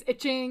 like he's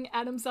itching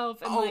at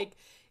himself and like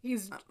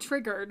he's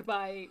triggered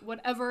by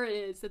whatever it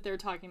is that they're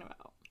talking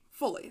about.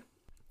 Fully.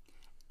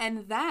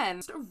 And then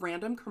just a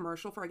random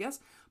commercial for, I guess,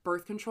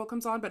 birth control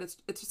comes on, but it's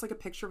just like a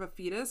picture of a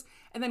fetus.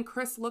 And then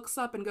Chris looks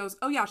up and goes,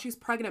 "Oh yeah, she's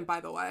pregnant, by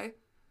the way."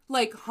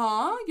 Like,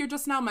 huh? You're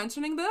just now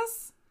mentioning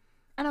this?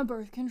 And a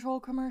birth control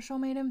commercial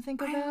made him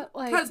think of it.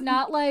 Like, it's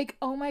not like,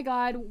 oh my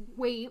god,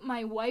 wait,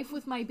 my wife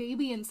with my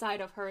baby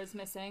inside of her is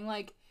missing.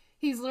 Like,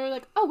 he's literally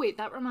like, oh wait,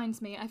 that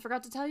reminds me, I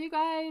forgot to tell you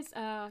guys,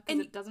 because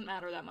it doesn't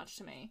matter that much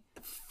to me.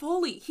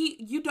 Fully.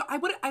 I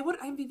would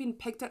have even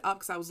picked it up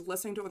because I was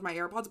listening to it with my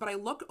AirPods, but I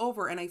look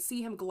over and I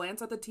see him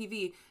glance at the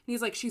TV and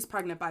he's like, she's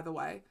pregnant, by the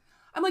way.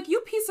 I'm like,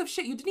 you piece of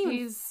shit, you didn't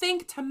even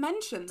think to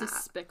mention that.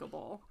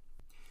 Despicable.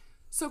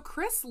 So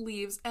Chris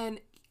leaves and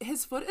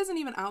his foot isn't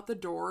even out the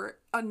door,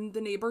 and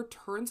the neighbor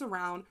turns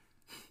around.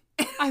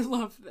 I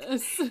love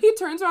this. He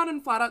turns around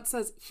and flat out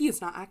says, he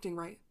is not acting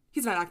right.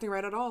 He's not acting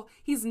right at all.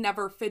 He's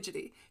never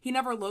fidgety. He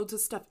never loads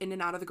his stuff in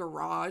and out of the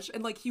garage,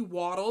 and like he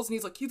waddles, and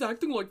he's like, he's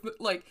acting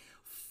like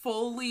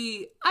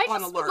fully on alert. I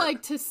just would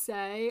like to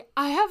say,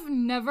 I have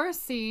never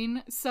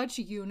seen such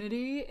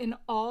unity in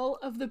all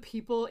of the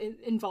people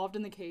involved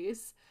in the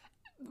case.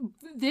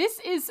 This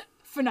is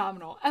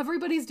phenomenal.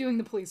 Everybody's doing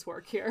the police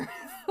work here.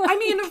 I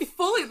mean,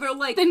 fully. They're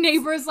like... The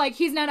neighbor's like,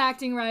 he's not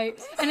acting right.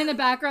 And in the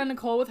background,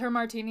 Nicole with her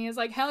martini is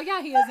like, hell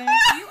yeah, he isn't.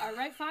 You are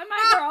right, find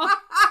my girl.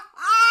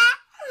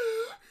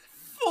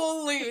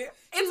 Fully.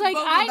 She's like,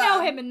 I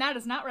know him, and that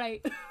is not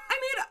right. I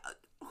mean,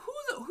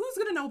 who's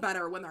gonna know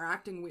better when they're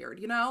acting weird,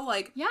 you know?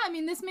 Like... Yeah, I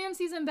mean, this man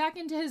sees him back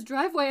into his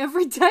driveway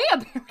every day,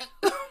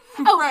 apparently.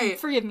 Right.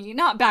 Forgive me,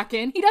 not back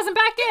in. He doesn't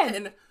back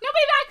in. Nobody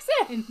backs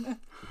in.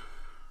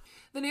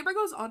 The neighbor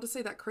goes on to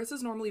say that Chris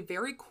is normally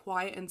very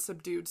quiet and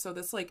subdued, so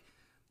this, like,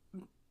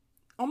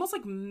 almost,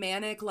 like,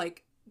 manic,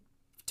 like,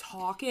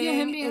 talking. Yeah,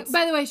 him being,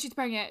 by the way, she's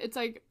pregnant. It's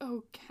like,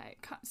 okay,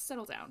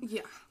 settle down.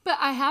 Yeah. But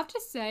I have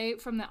to say,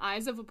 from the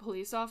eyes of a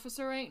police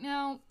officer right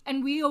now,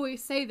 and we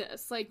always say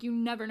this, like, you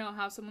never know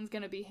how someone's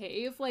gonna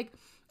behave. Like,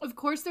 of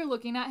course they're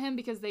looking at him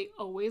because they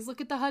always look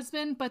at the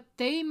husband, but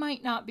they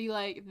might not be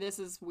like, this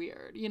is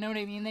weird. You know what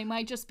I mean? They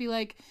might just be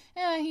like,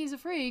 he's a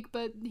freak,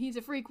 but he's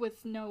a freak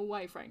with no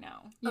wife right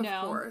now. You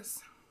know? Of course.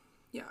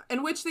 Yeah.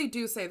 In which they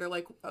do say, they're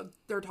like,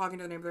 they're talking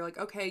to the neighbor, they're like,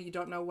 okay, you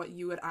don't know what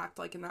you would act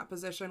like in that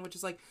position, which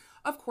is like,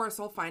 of course,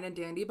 all fine and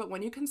dandy, but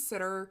when you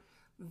consider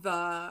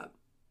the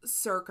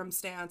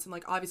circumstance, and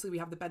like obviously we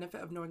have the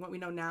benefit of knowing what we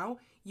know now,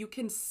 you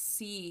can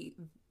see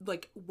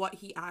like what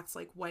he acts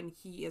like when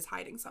he is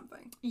hiding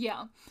something.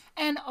 Yeah.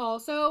 And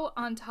also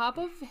on top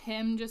of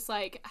him just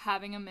like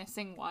having a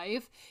missing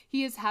wife,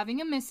 he is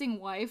having a missing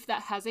wife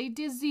that has a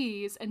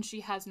disease and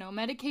she has no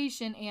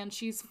medication and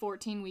she's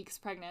 14 weeks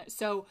pregnant.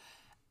 So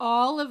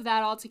all of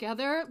that all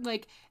together,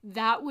 like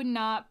that would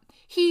not,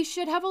 he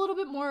should have a little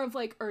bit more of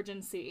like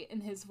urgency in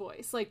his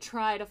voice, like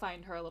try to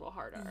find her a little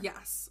harder.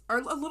 Yes. Or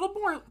a little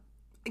more.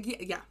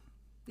 Yeah,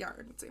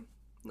 urgency.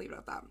 Leave it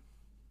at that.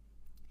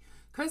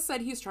 Chris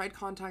said he's tried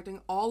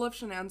contacting all of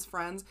Shanann's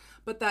friends,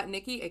 but that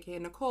Nikki, aka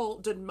Nicole,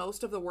 did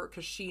most of the work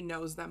because she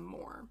knows them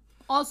more.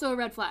 Also a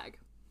red flag.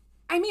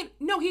 I mean,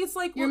 no, he's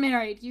like... You're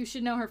married. You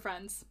should know her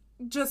friends.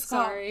 Just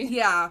sorry.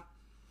 Yeah.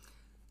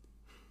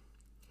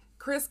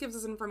 Chris gives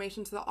his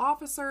information to the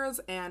officers,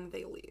 and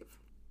they leave.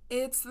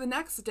 It's the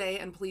next day,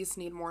 and police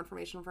need more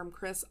information from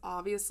Chris,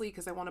 obviously,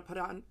 because they want to put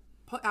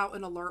out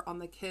an alert on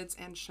the kids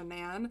and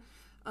Shanann.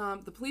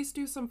 The police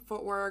do some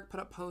footwork, put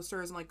up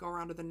posters, and like go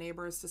around to the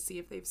neighbors to see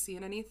if they've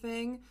seen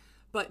anything,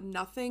 but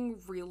nothing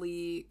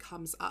really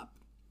comes up.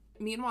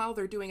 Meanwhile,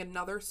 they're doing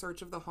another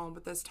search of the home,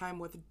 but this time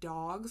with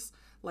dogs,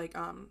 like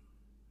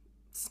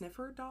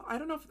sniffer dog. I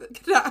don't know if the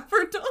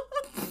cadaver dog.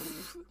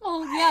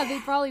 Well, yeah, they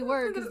probably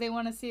were because they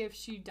want to see if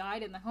she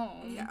died in the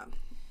home. Yeah.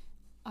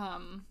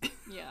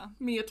 Yeah.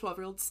 Me, a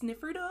 12-year-old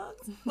sniffer dog.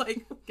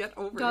 Like, get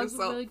over dogs yourself. Dogs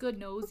with really good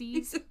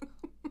nosies.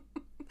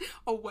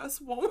 A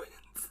West Woman.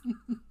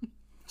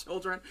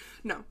 Children.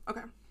 No.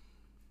 Okay.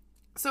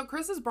 So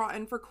Chris is brought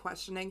in for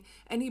questioning,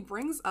 and he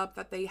brings up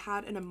that they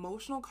had an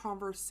emotional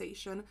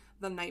conversation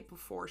the night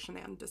before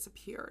Shanann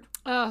disappeared.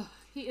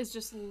 He is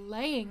just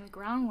laying the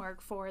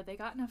groundwork for it. They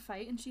got in a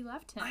fight and she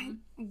left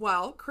him.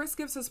 Well, Chris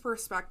gives his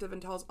perspective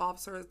and tells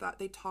officers that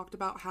they talked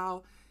about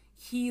how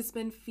he's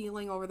been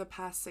feeling over the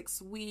past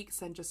 6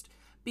 weeks, and just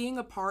being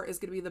apart is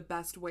going to be the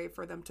best way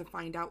for them to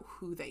find out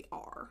who they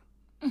are.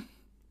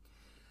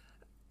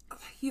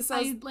 He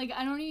says...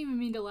 I don't even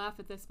mean to laugh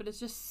at this, but it's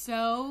just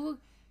so...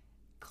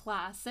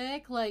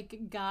 classic,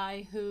 like,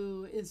 guy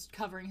who is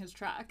covering his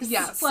tracks.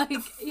 Yes, like,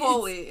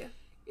 fully.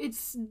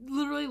 It's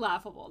literally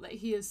laughable that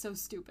he is so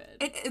stupid.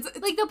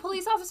 It's like, the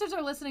police officers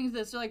are listening to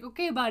this. They're like,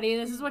 okay, buddy,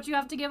 this is what you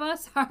have to give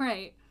us? All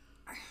right.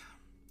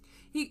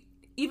 He,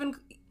 even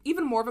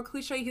more of a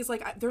cliche, he's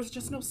like, there's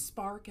just no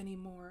spark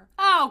anymore.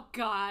 Oh,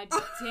 God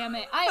damn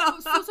it.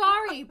 I'm so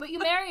sorry, but you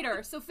married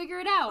her, so figure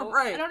it out.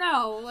 Right. I don't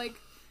know, like...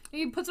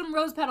 You put some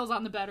rose petals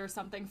on the bed or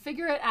something.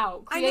 Figure it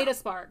out. Create a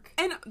spark.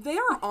 And they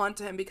are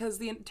onto him because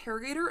the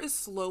interrogator is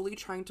slowly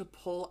trying to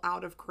pull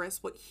out of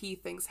Chris what he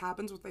thinks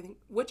happens,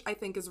 which I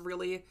think is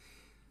really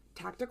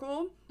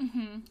tactical.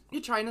 Mm-hmm.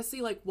 You're trying to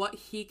see, like, what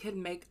he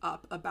can make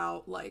up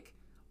about, like,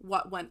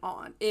 what went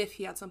on, if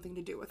he had something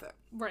to do with it.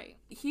 Right.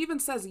 He even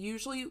says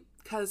usually,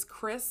 because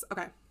Chris...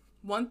 Okay,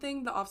 one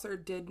thing the officer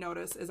did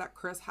notice is that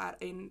Chris had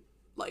a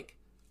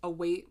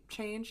weight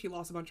change. He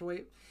lost a bunch of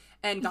weight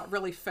and got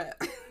really fit.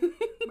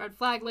 Red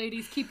flag,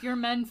 ladies, keep your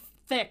men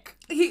thick.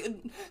 Oh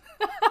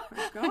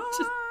my God.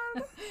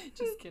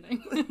 Just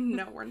kidding.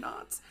 No, we're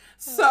not.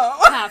 So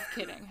half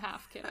kidding.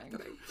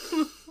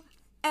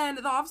 And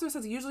the officer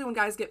says usually when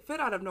guys get fit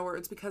out of nowhere,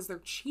 it's because they're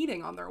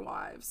cheating on their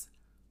wives.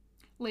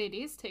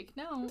 Ladies, take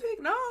note.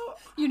 Take note.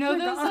 You know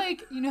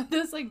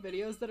those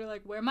videos that are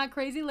like, where my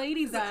crazy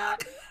ladies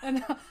at?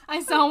 And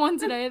I saw one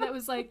today that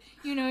was like,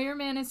 you know your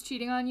man is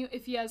cheating on you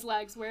if he has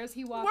legs. Where is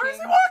he walking?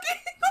 Oh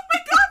my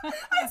God.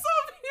 I saw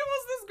a video. It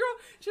was this girl.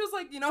 She was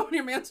like, you know, when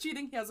your man's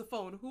cheating, he has a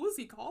phone. Who is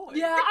he calling?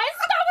 Yeah, that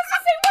was the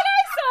same one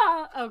I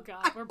saw. Oh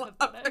God, we're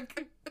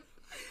pathetic.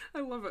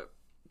 I love it.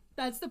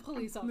 That's the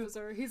police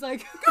officer. He's like,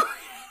 looking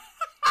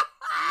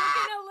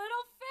a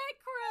little fit,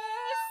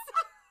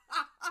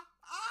 Chris.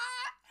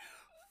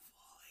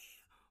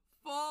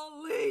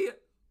 Fully.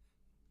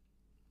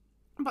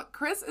 But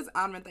Chris is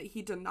adamant that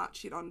he did not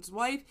cheat on his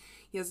wife.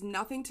 He has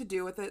nothing to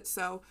do with it.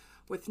 So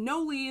with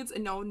no leads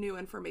and no new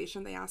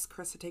information, they ask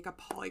Chris to take a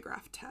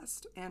polygraph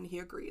test, and he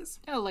agrees.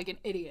 Oh, like an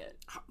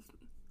idiot.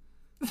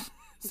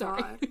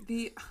 Sorry.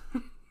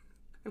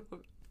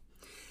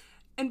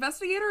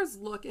 Investigators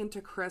look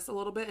into Chris a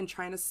little bit and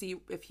trying to see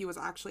if he was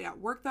actually at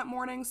work that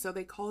morning. So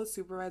they call his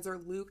supervisor,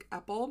 Luke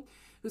Eppel,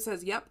 who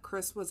says, yep,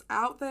 Chris was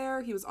out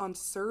there. He was on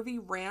Survey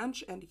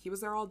Ranch, and he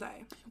was there all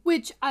day.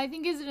 Which I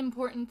think is an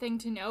important thing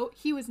to note.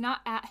 He was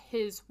not at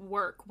his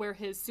work where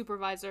his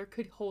supervisor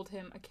could hold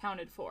him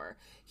accounted for.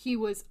 He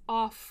was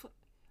off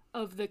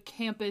of the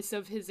campus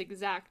of his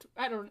exact...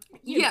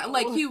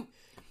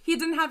 He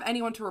didn't have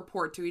anyone to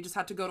report to. He just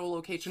had to go to a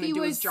location and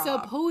do his job. He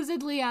was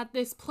supposedly at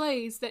this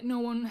place that no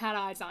one had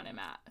eyes on him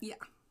at. Yeah.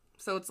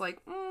 So it's like,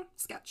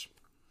 sketch.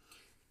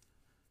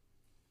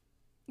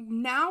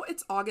 Now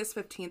it's August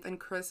 15th, and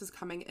Chris is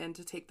coming in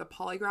to take the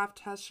polygraph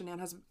test. Shanann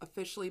has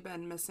officially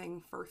been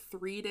missing for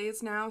 3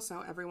 days now,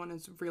 so everyone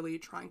is really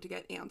trying to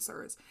get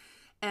answers.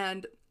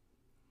 And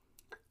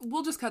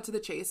we'll just cut to the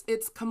chase.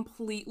 It's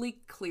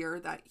completely clear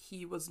that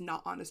he was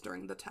not honest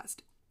during the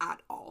test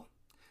at all.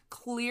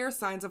 Clear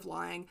signs of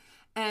lying,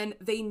 and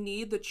they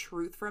need the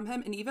truth from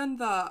him. And even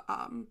the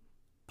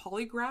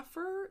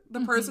polygrapher,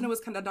 the person who was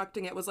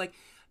conducting it, was like,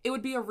 it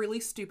would be a really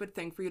stupid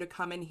thing for you to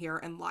come in here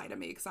and lie to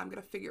me because I'm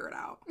going to figure it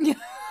out.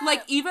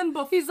 Like, even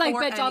before He's like,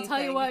 bitch, anything, I'll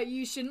tell you what,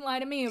 you shouldn't lie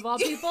to me. Of all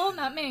people,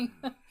 not me.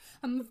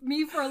 I'm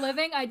me for a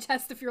living. I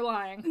test if you're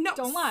lying. No,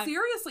 don't lie.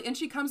 Seriously. And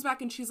she comes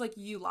back and she's like,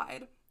 you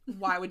lied.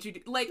 Why would you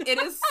do... Like, it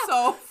is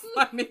so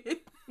funny.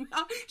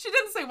 No, she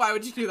didn't say, why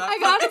would you do that? I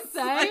gotta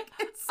say,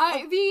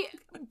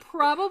 like,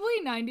 probably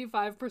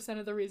 95%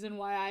 of the reason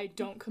why I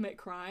don't commit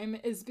crime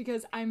is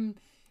because I'm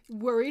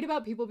worried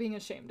about people being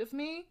ashamed of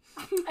me.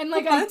 And,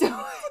 like, I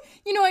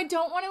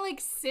don't want to,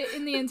 like, sit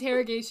in the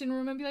interrogation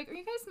room and be like, are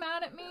you guys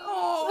mad at me?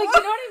 Oh. Like,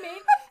 you know what I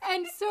mean?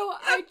 And so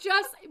I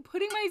just,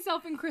 putting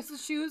myself in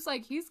Chris's shoes,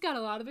 like, he's got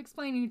a lot of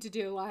explaining to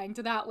do lying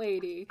to that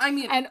lady. I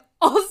mean... And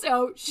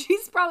also,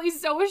 she's probably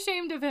so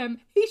ashamed of him,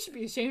 he should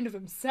be ashamed of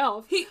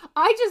himself.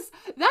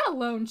 That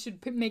alone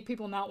should make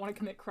people not want to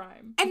commit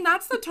crime. And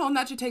that's the tone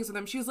that she takes with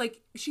him. She's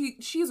like,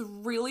 she's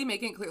really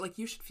making it clear, like,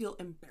 you should feel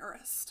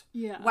embarrassed.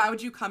 Yeah. Why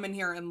would you come in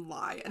here and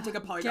lie and take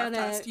a polygraph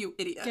test, you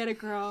idiot? Get it,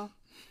 girl.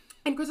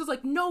 And Chris is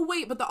like, no,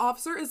 wait, but the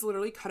officer is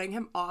literally cutting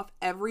him off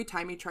every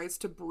time he tries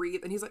to breathe.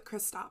 And he's like,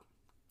 Chris, stop.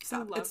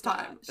 Stop. It's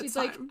time. She's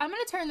like, I'm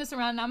going to turn this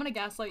around and I'm going to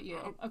gaslight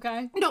you,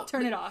 okay? No.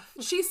 Turn it off.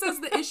 She says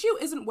the issue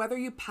isn't whether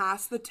you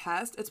pass the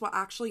test, it's what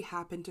actually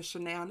happened to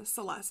Shanann,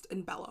 Celeste,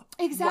 and Bella.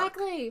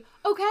 Exactly.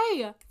 Work.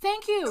 Okay.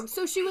 Thank you.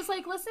 So she was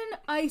like, listen,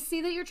 I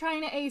see that you're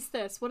trying to ace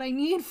this. What I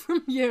need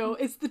from you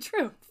is the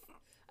truth.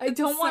 I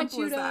don't want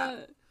you to...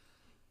 That.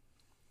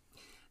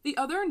 The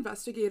other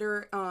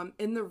investigator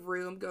in the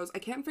room goes, I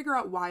can't figure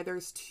out why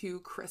there's two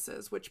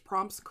Chris's, which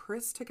prompts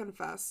Chris to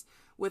confess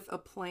with a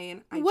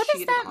plain, what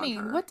does that mean?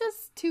 Her. What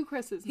does two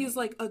Chris's mean? He's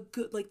like, a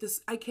good, like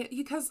this, I can't,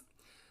 because,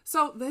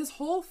 so his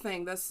whole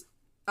thing, this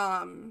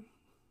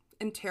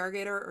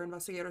interrogator or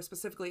investigator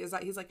specifically, is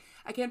that he's like,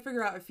 I can't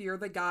figure out if you're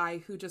the guy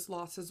who just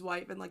lost his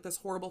wife and like this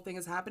horrible thing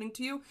is happening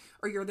to you,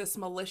 or you're this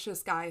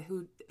malicious guy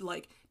who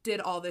like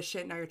did all this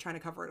shit and now you're trying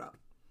to cover it up.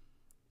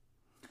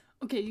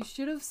 Okay, you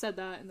should have said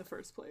that in the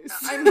first place.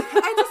 I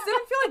just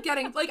didn't feel like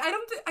getting, like, I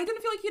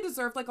didn't feel like he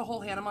deserved, like, a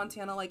whole Hannah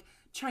Montana, like,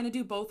 trying to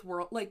do both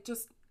worlds, like,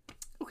 just...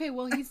 Okay,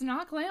 well, he's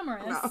not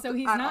glamorous, No, so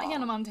he's not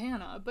Hannah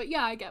Montana, but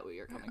yeah, I get where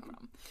you're coming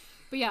from.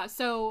 But yeah,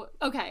 so,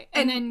 okay,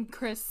 and then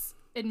Chris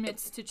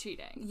admits to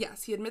cheating.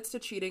 Yes, he admits to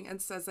cheating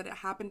and says that it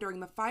happened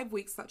during the 5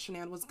 weeks that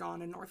Shanann was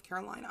gone in North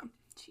Carolina.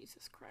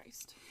 Jesus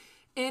Christ.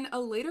 In a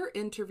later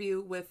interview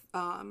with,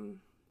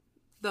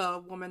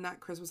 the woman that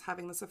Chris was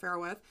having this affair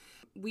with,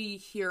 we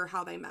hear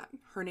how they met.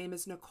 Her name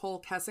is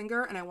Nicole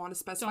Kessinger, and I want to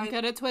specify... Don't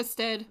get it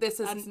twisted.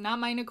 That's not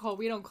my Nicole.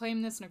 We don't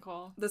claim this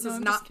Nicole.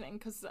 I'm not... just kidding,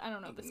 because I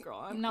don't know this girl.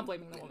 I'm not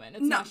blaming the woman.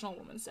 It's National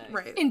Women's Day.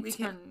 Right.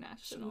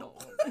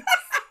 International.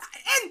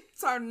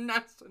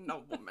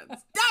 International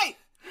Women's Day!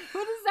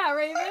 What is that,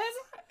 Raven?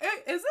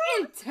 Is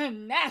it?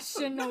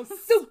 International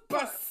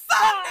Supersonic!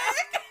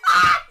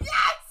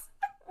 Yes!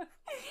 Oh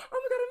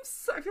my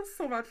god, I feel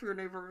so bad for your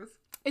neighbors.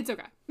 It's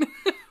okay.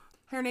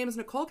 Her name is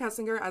Nicole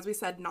Kessinger, as we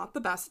said, not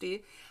the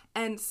bestie,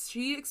 and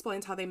she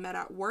explains how they met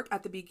at work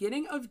at the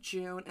beginning of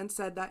June and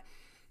said that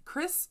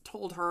Chris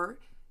told her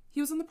he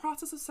was in the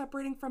process of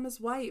separating from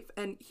his wife,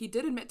 and he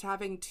did admit to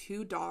having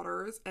 2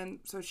 daughters,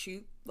 and so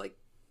she, like,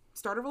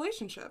 started a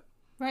relationship.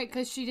 Right,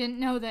 because she didn't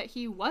know that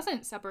he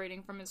wasn't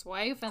separating from his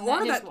wife and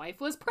that his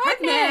wife was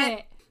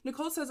pregnant.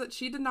 Nicole says that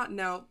she did not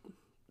know,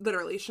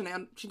 literally, she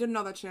didn't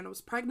know that Shanann was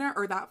pregnant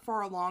or that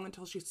far along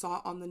until she saw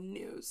it on the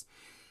news.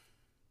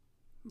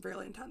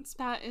 Really intense.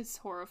 That is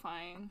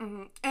horrifying.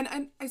 Mm-hmm.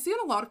 And I see in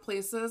a lot of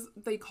places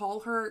they call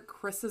her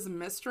Chris's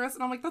mistress,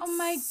 and I'm like, that's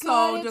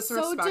God,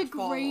 disrespectful. It's so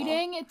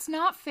degrading. It's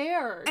not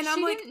fair. And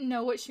she didn't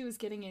know what she was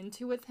getting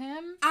into with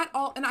him at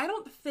all. And I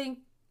don't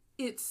think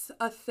it's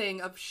a thing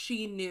of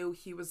she knew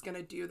he was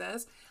gonna do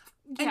this.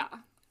 Yeah,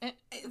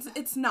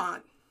 it's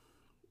not.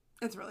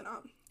 It's really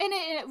not.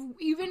 And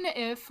even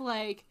if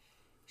like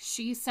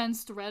she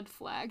sensed red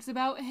flags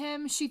about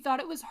him, she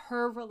thought it was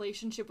her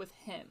relationship with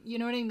him. You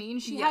know what I mean?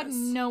 She had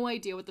no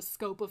idea what the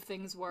scope of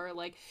things were.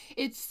 Like,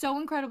 it's so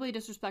incredibly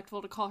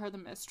disrespectful to call her the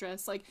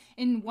mistress. Like,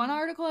 in one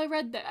article I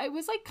read, that it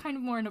was, like, kind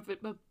of more in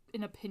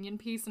an opinion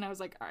piece, and I was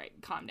like, all right,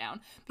 calm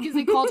down. Because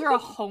they called her a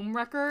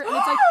homewrecker, and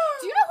it's like,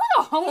 do you know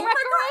who the homewrecker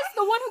is?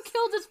 The one who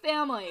killed his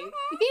family.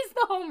 He's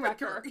the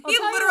homewrecker. He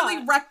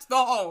literally wrecked the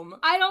home.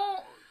 I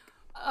don't...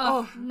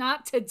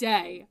 Not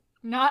today.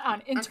 Not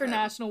on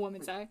International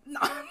Women's Day.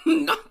 Not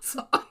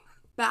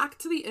Back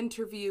to the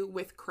interview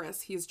with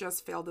Chris. He's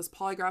just failed this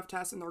polygraph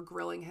test and they're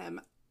grilling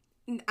him.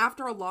 And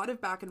after a lot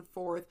of back and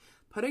forth,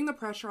 putting the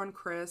pressure on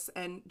Chris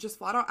and just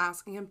flat out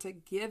asking him to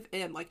give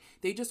in. Like,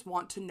 they just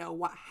want to know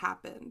what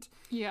happened.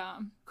 Yeah.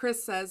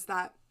 Chris says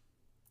that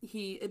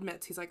he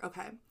admits, he's like,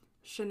 okay,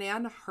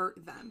 Shanann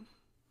hurt them.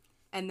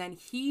 And then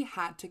he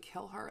had to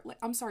kill her. Like,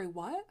 I'm sorry,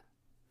 what?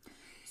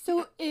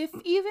 So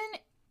even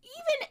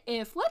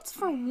if, let's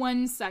for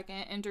 1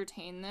 second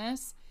entertain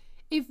this,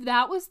 if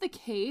that was the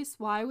case,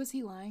 why was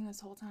he lying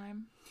this whole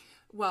time?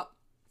 Well,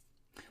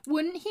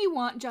 wouldn't he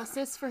want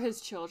justice for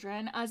his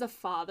children? As a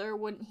father,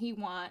 wouldn't he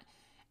want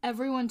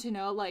everyone to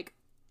know, like,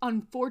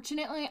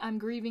 unfortunately, I'm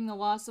grieving the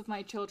loss of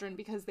my children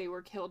because they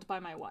were killed by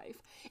my wife.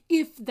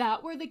 If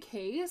that were the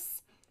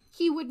case,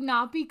 he would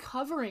not be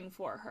covering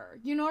for her.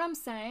 You know what I'm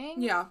saying?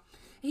 Yeah.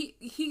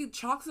 He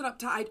chalks it up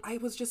to, I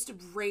was just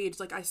raged,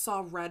 like, I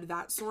saw red,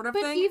 that sort of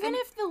thing. But even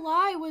if the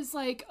lie was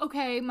like,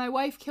 okay, my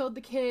wife killed the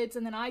kids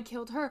and then I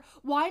killed her,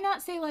 why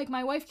not say, like,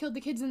 my wife killed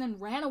the kids and then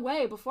ran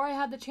away before I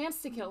had the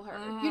chance to kill her?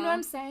 You know what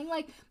I'm saying?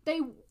 Like,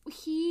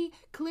 he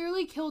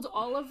clearly killed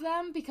all of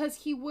them because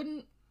he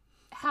wouldn't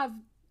have...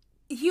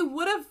 He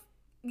would have...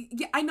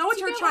 Yeah, I know what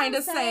you're trying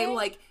to say.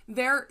 Like,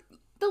 the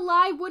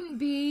lie wouldn't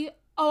be...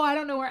 oh, I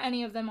don't know where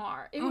any of them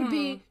are. It would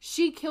be,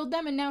 she killed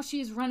them and now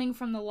she's running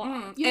from the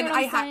law. You know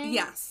what I'm saying?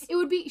 Yes. It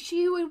would be,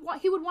 he would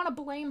want to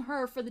blame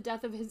her for the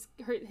death of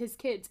his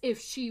kids if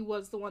she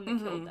was the one that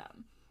killed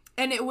them.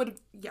 And it would,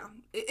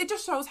 it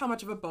just shows how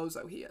much of a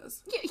bozo he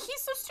is. Yeah,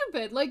 he's so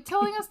stupid. Like,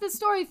 telling us this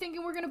story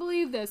thinking we're going to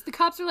believe this. The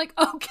cops are like,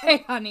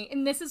 okay, honey,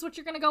 and this is what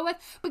you're going to go with?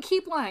 But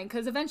keep lying,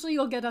 because eventually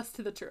you'll get us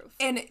to the truth.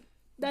 And...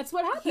 that's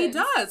what happens. He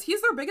does.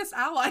 He's their biggest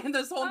ally in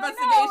this whole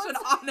investigation,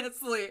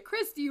 honestly.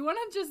 Chris, do you want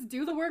to just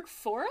do the work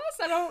for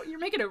us? You're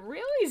making it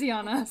real easy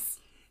on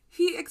us.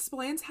 He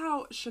explains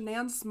how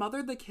Shanann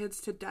smothered the kids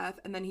to death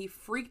and then he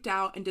freaked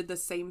out and did the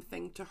same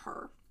thing to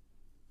her.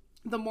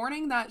 The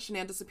morning that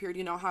Shanann disappeared,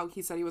 you know how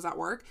he said he was at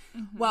work?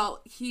 Mm-hmm.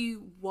 Well, he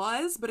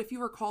was, but if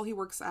you recall, he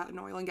works at an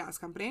oil and gas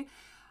company.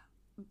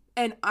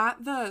 And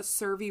at the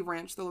Cervi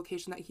Ranch, the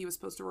location that he was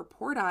supposed to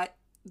report at,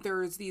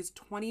 there's these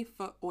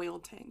 20-foot oil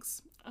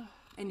tanks. Ugh.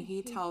 And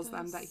he tells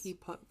them that he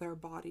put their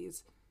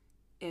bodies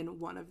in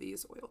one of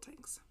these oil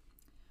tanks.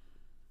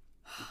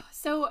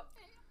 So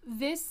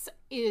this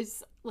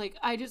is, like,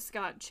 I just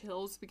got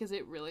chills because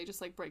it really just,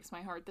 like, breaks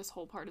my heart, this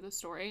whole part of the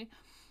story.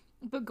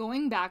 But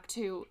going back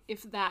to,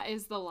 if that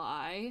is the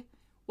lie,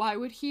 why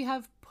would he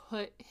have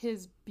put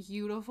his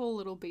beautiful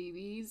little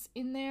babies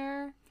in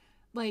there?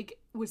 Like,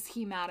 was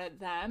he mad at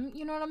them?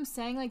 You know what I'm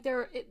saying? Like,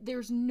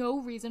 there's no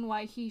reason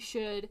why he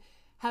should...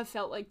 have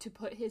felt like to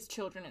put his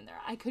children in there.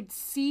 I could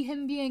see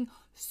him being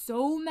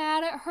so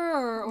mad at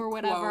her or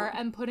whatever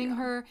and putting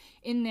her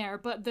in there.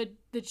 But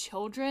the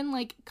children,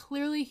 like,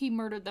 clearly he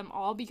murdered them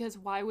all because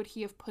why would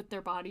he have put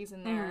their bodies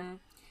in there?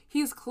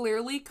 He's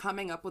clearly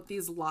coming up with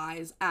these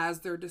lies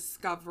as they're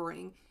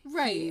discovering.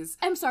 Right.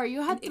 I'm sorry,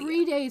 you had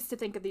 3 days to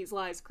think of these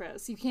lies,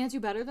 Chris. You can't do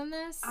better than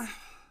this?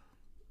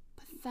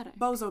 Pathetic.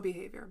 Bozo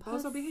behavior.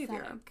 Bozo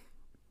behavior.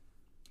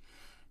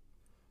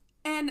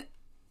 And...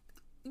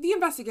 the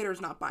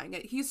investigator's not buying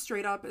it. He's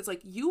straight up is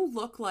like, you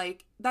look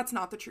like that's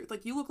not the truth.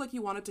 Like, you look like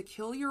you wanted to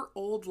kill your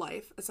old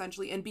life,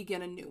 essentially, and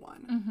begin a new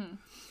one. Mm-hmm.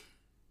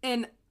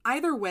 And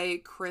either way,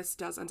 Chris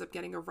does end up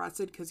getting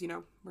arrested because, you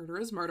know, murder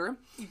is murder.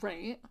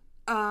 Right.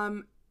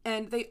 And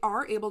they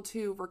are able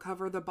to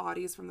recover the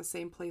bodies from the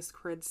same place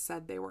Chris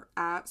said they were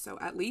at. So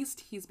at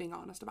least he's being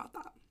honest about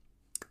that.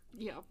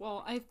 Yeah,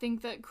 well, I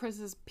think that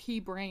Chris's pea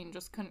brain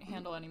just couldn't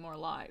handle any more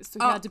lies. So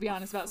he had to be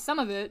honest about some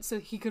of it so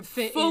he could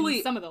fit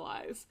in some of the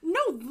lies.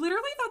 No,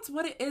 literally that's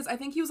what it is. I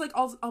think he was like,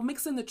 I'll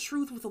mix in the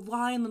truth with a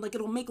lie and then, like,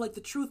 it'll make, like, the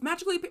truth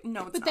magically appear.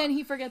 No, it's not. But then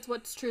he forgets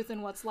what's truth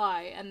and what's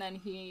lie, and then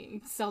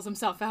he sells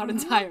himself out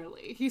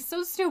entirely. He's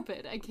so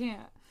stupid. I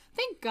can't.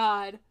 Thank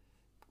God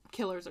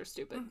killers are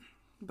stupid.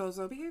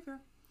 Bozo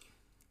behavior.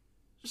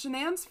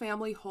 Shanann's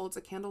family holds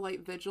a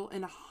candlelight vigil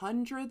and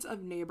hundreds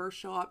of neighbors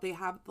show up. They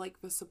have,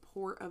 like, the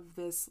support of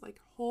this,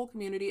 like, whole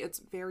community. It's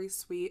very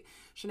sweet.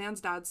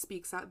 Shanann's dad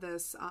speaks at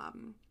this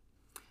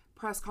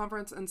press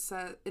conference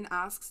and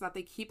asks that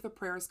they keep the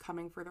prayers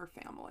coming for their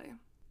family.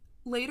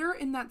 Later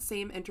in that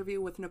same interview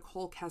with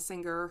Nicole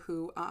Kessinger,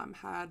 who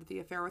had the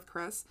affair with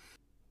Chris,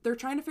 they're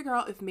trying to figure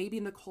out if maybe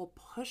Nicole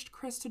pushed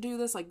Chris to do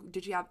this. Like,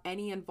 did she have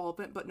any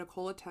involvement? But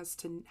Nicole attests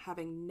to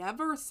having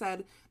never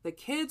said the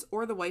kids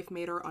or the wife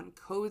made her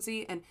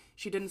uncozy, and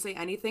she didn't say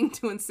anything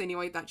to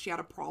insinuate that she had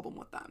a problem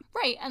with them.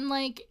 Right, and,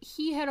 like,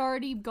 he had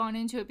already gone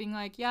into it being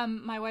like, yeah,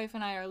 my wife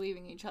and I are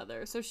leaving each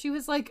other. So she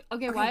was like,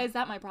 okay, why is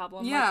that my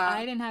problem? Yeah. Like,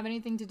 I didn't have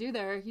anything to do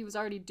there. He was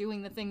already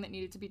doing the thing that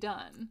needed to be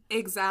done.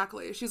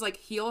 Exactly. She's like,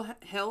 he'll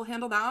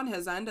handle that on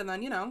his end, and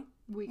then, you know,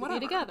 we could be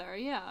together,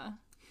 yeah.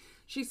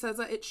 She says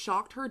that it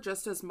shocked her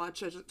just as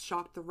much as it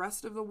shocked the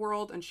rest of the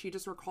world, and she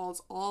just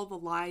recalls all the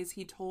lies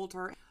he told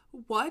her.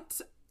 What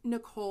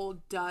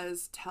Nicole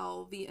does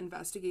tell the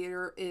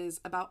investigator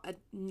is about a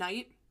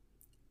night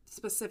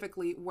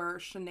specifically where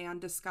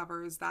Shanann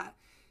discovers that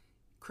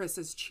Chris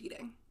is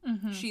cheating.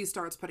 Mm-hmm. She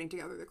starts putting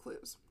together the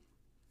clues.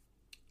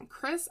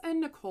 Chris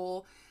and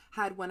Nicole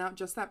had went out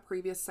just that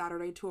previous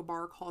Saturday to a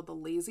bar called the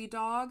Lazy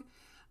Dog.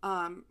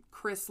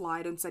 Chris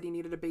lied and said he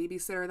needed a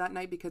babysitter that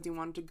night because he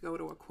wanted to go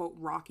to a, quote,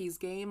 Rockies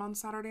game on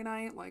Saturday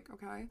night. Like,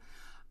 okay.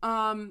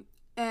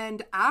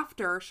 And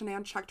after,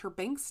 Shanann checked her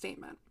bank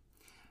statement.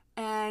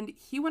 And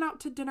he went out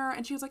to dinner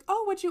and she was like,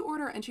 oh, what'd you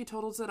order? And she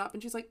totals it up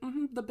and she's like,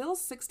 the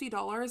bill's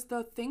 $60.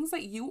 The things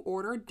that you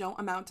ordered don't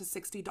amount to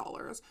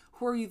 $60.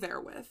 Who are you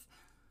there with?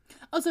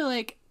 Also,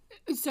 like,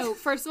 so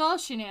first of all,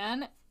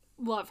 Shanann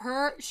love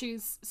her.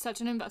 She's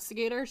such an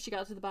investigator. She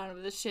got to the bottom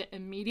of this shit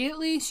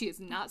immediately. She is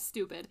not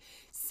stupid.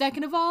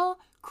 Second of all,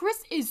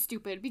 Chris is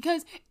stupid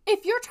because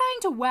if you're trying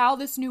to wow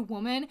this new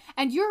woman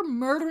and you're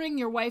murdering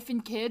your wife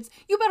and kids,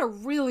 you better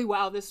really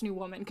wow this new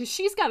woman because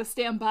she's got to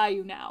stand by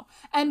you now.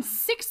 And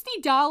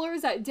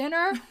 $60 at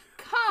dinner?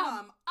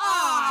 Come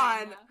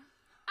on.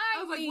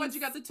 I was like, what,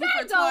 you got the 2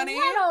 for $20? Spend a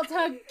little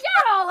to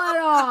get all it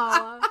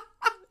all.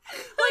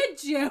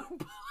 Would you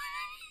please?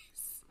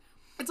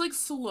 It's like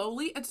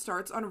slowly it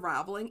starts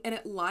unraveling, and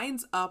it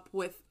lines up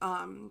with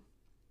the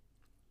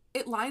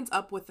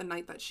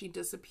night that she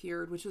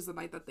disappeared, which is the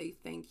night that they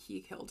think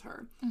he killed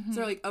her. So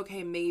they're like,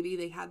 okay, maybe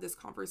they had this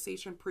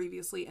conversation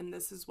previously, and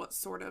this is what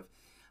sort of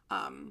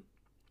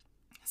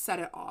set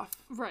it off,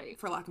 right?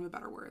 For lack of a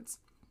better words.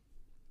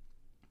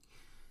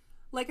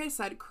 Like I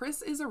said,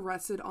 Chris is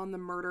arrested on the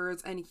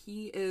murders, and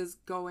he's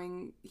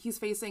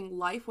facing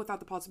life without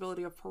the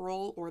possibility of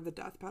parole or the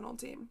death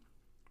penalty.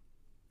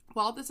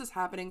 While this is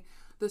happening,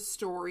 the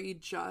story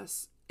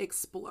just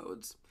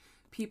explodes.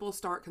 People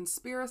start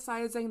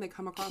conspiracizing. They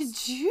come across...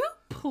 Could you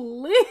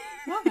please?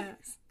 What?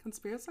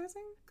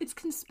 Conspiracizing? It's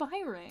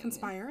conspiring.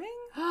 Conspiring?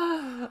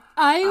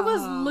 I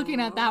was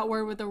looking at that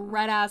word with a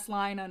red-ass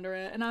line under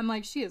it, and I'm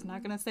like, she is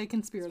not going to say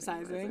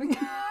conspiracizing.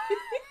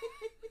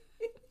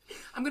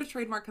 I'm going to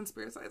trademark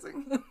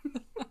conspiracizing.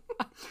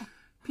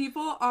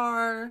 People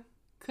are...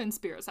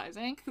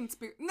 Conspiracizing?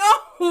 No!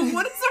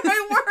 What is the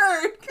right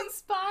word?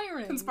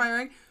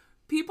 Conspiring.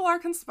 People are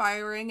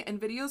conspiring, and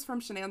videos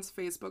from Shanann's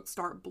Facebook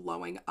start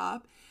blowing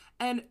up,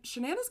 and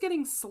Shanann is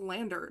getting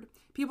slandered.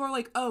 People are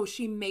like, oh,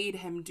 she made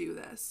him do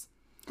this.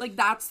 Like,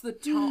 that's the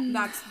tone.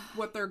 That's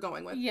what they're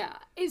going with. Yeah.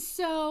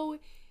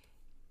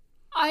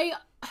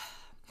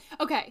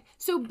 Okay,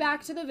 so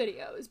back to the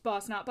videos.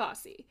 Boss Not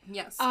Bossy.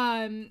 Yes.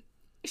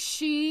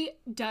 She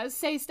does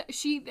say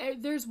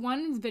there's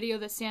one video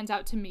that stands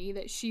out to me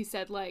that she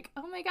said, like,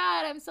 oh my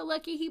god, I'm so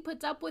lucky he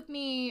puts up with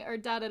me, or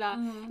da-da-da.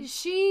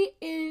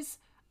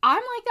 I'm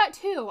like that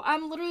too.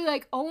 I'm literally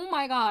like, oh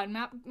my god,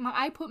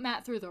 I put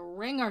Matt through the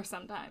ringer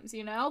sometimes,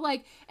 you know?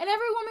 Like, and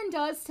every woman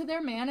does to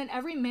their man, and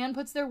every man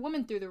puts their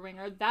woman through the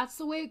ringer. That's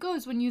the way it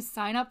goes when you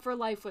sign up for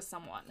life with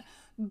someone.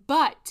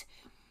 But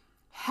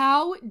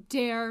how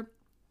dare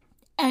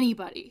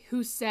anybody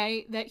who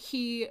say that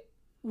he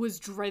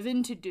was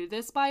driven to do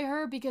this by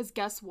her, because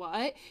guess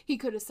what? He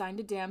could have signed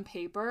a damn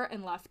paper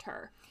and left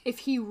her. If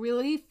he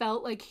really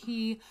felt like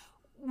he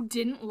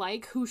didn't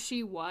like who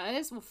she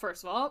was, well,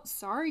 first of all,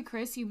 sorry,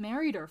 Chris, you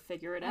married her,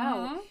 figure it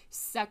out.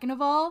 Second of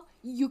all,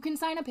 you can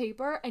sign a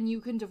paper and you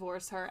can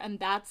divorce her, and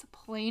that's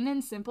plain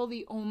and simple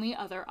the only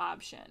other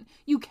option.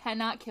 You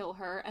cannot kill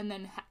her and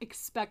then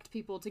expect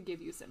people to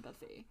give you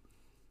sympathy.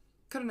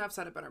 Couldn't have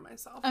said it better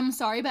myself. I'm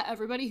sorry, but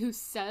everybody who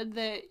said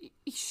that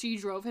she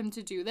drove him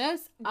to do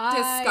this,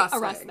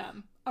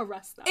 disgusting.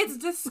 Arrest them. It's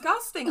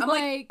disgusting. I'm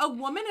like, a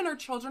woman and her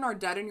children are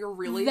dead and you're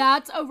really...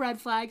 That's a red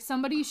flag.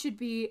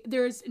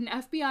 There's an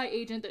FBI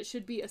agent that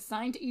should be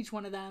assigned to each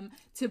one of them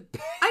to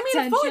pay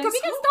attention, fully, because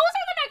those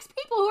are the next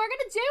people who are going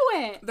to do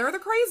it. They're the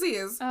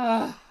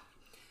crazies.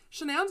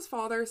 Shanann's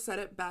father said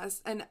it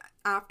best, and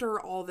after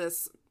all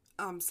this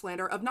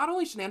slander of not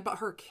only Shanann, but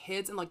her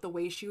kids and like the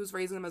way she was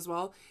raising them as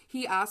well,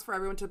 he asked for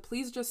everyone to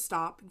please just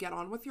stop, get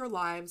on with your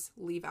lives,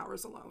 leave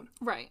ours alone.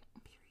 Right.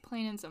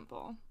 Plain and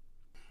simple.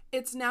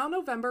 It's now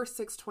November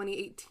 6,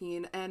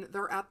 2018, and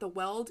they're at the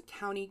Weld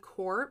County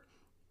Court.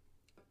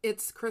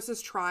 It's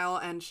Chris's trial,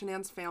 and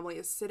Shanann's family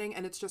is sitting,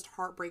 and it's just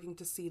heartbreaking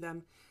to see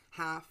them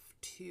have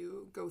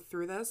to go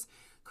through this.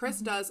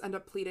 Chris does end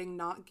up pleading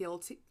not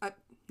guilty.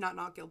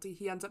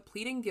 He ends up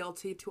pleading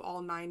guilty to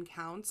all 9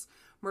 counts.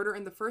 Murder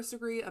in the first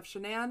degree of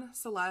Shanann,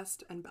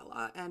 Celeste, and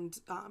Bella, and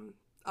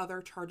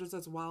other charges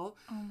as well.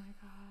 Oh my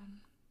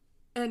god.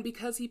 And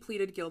because he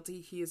pleaded guilty,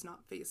 he is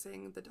not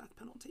facing the death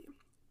penalty.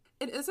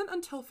 It isn't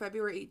until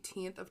February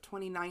 18th of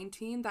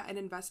 2019 that an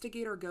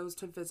investigator goes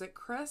to visit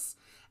Chris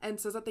and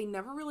says that they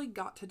never really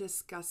got to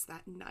discuss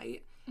that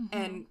night.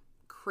 And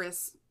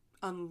Chris,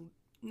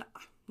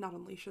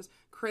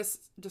 Chris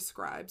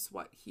describes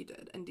what he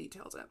did and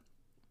details it.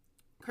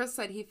 Chris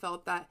said he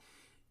felt that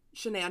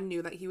Shanann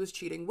knew that he was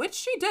cheating, which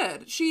she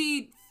did.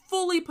 She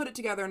fully put it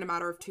together in a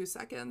matter of 2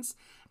 seconds.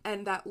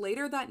 And that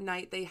later that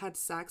night they had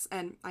sex,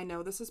 and I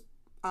know this is,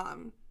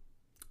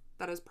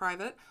 that is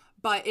private,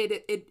 but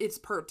it's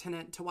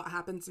pertinent to what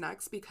happens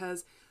next,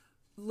 because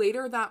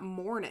later that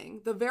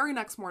morning, the very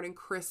next morning,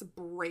 Chris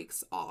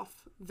breaks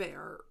off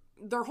their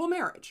whole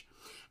marriage.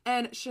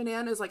 And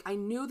Shanann is like, I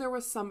knew there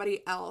was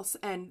somebody else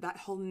and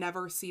that he'll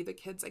never see the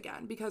kids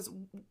again, because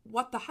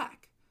what the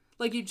heck?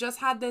 Like, you just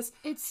had this...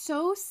 It's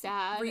so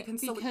sad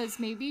because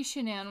maybe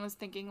Shanann was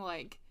thinking,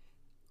 like,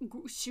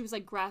 she was,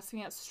 like,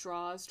 grasping at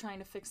straws trying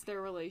to fix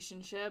their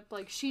relationship.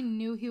 Like, she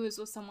knew he was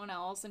with someone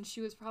else, and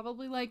she was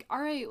probably like,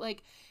 all right,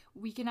 like,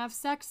 we can have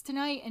sex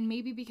tonight, and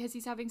maybe because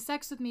he's having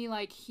sex with me,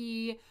 like,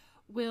 he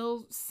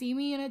will see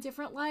me in a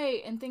different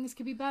light and things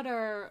could be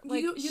better.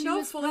 Like, you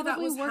know fully that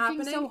was working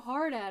happening. so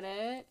hard at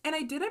it. And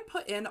I didn't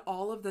put in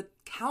all of the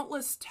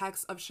countless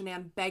texts of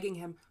Shanann begging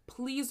him,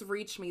 please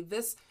reach me.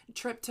 This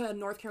trip to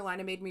North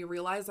Carolina made me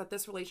realize that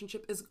this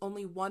relationship is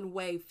only one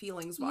way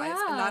feelings-wise.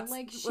 Yeah, and that's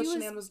like, what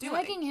Shanann was doing.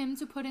 Begging him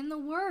to put in the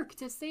work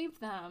to save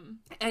them.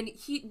 And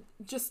he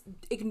just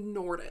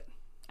ignored it.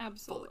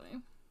 Absolutely.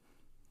 Fully.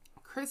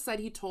 Chris said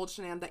he told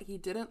Shanann that he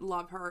didn't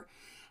love her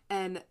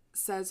and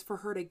says for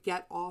her to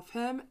get off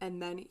him, and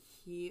then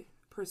he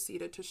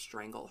proceeded to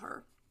strangle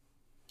her.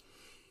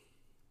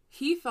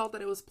 He felt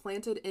that it was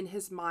planted in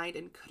his mind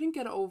and couldn't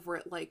get over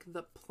it, like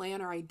the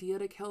plan or idea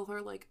to kill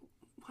her. Like,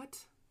 what?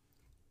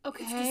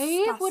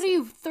 Okay, what are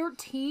you,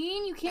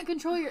 13? You can't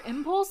control your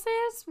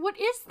impulses? What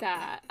is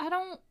that? I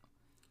don't...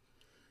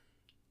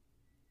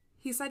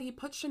 He said he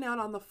put Shanann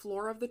on the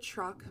floor of the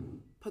truck,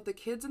 put the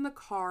kids in the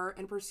car,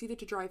 and proceeded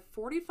to drive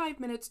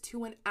 45 minutes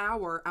to an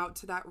hour out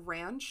to that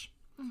ranch.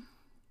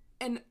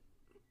 And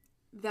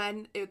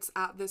then it's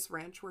at this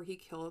ranch where he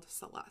killed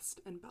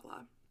Celeste and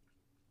Bella.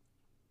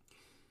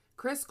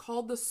 Chris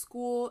called the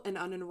school and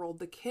unenrolled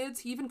the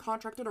kids. He even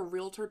contracted a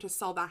realtor to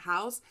sell the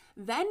house,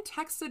 then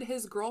texted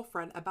his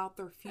girlfriend about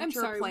their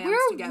future plans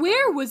together.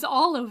 Where was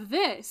all of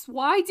this?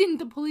 Why didn't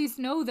the police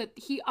know that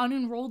he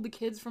unenrolled the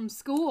kids from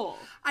school?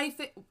 I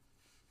think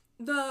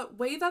the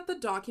way that the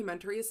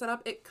documentary is set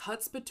up, it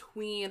cuts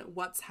between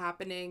what's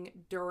happening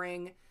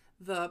during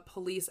the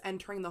police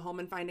entering the home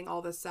and finding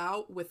all this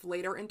out with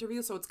later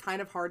interviews, so it's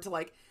kind of hard to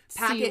like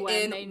pack it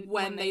in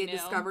when they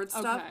discovered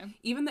stuff. Okay.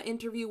 Even the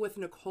interview with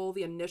Nicole,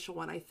 the initial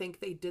one, I think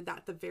they did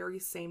that the very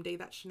same day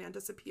that Shanann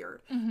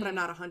disappeared, but I'm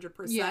not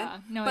 100%. Yeah,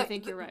 no, I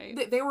think you're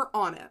right. They were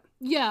on it.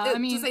 Yeah, I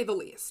mean, to say the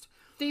least.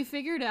 They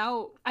figured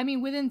out, I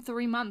mean, within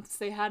 3 months,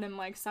 they had him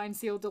like signed,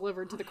 sealed,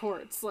 delivered to the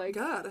courts. Like,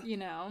 good. You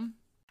know.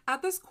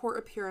 At this court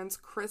appearance,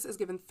 Chris is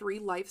given 3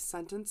 life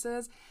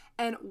sentences,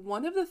 and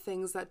one of the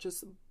things that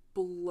just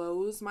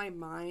blows my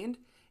mind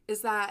is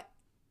that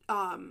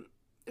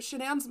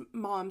Shanann's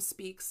mom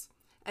speaks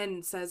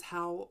and says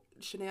how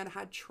Shanann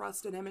had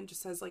trust in him and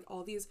just says like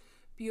all these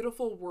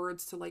beautiful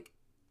words to like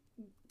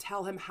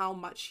tell him how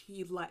much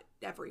he let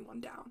everyone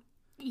down.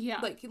 Yeah,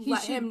 like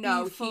let him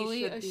know he should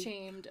be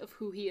ashamed of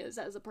who he is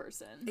as a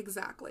person.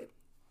 Exactly.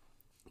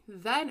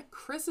 Then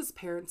Chris's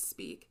parents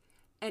speak,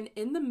 and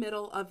in the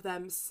middle of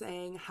them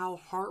saying how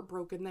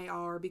heartbroken they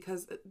are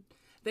because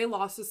they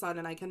lost a son,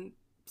 and I can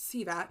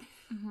see that,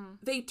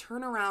 they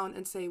turn around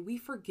and say, "We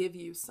forgive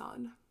you,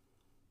 son."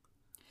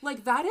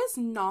 Like, that is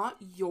not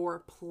your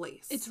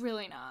place. It's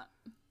really not.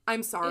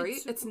 I'm sorry,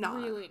 it's not.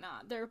 It's really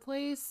not their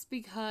place,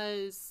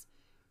 because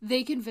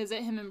they can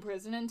visit him in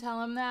prison and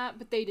tell him that,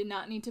 but they did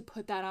not need to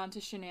put that onto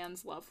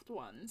Shanann's loved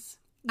ones.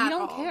 We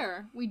don't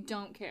care. We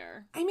don't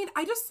care. I mean,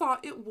 I just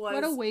thought it was...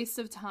 What a waste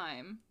of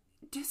time.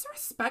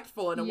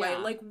 Disrespectful in a way.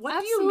 Like,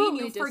 what do you mean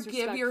you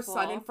forgive your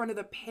son in front of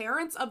the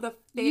parents of the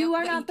family? You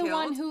are not the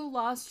one who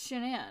lost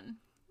Shanann.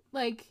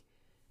 Like,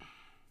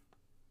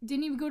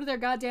 didn't even go to their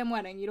goddamn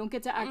wedding. You don't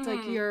get to act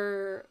like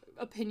your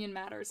opinion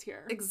matters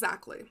here.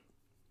 Exactly.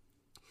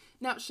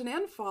 Now,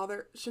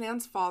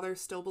 Shanann's father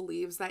still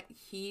believes that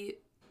he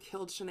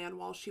killed Shanann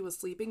while she was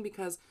sleeping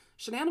because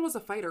Shanann was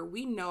a fighter.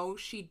 We know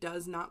she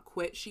does not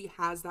quit. She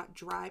has that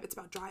drive. It's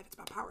about drive. It's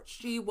about power.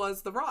 She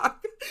was the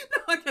Rock.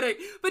 No, I'm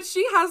kidding. But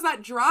she has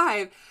that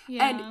drive.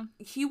 Yeah. And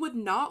he would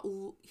not...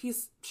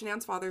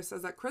 Shanann's father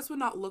says that Chris would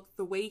not look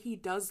the way he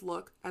does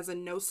look, as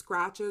in no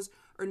scratches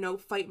or no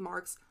fight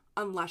marks,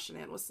 unless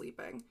Shanann was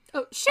sleeping.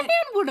 Oh,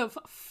 Shanann would have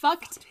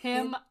fucked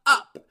him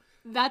up.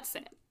 That's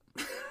it.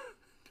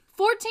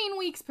 14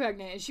 weeks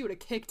pregnant, and she would have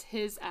kicked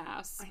his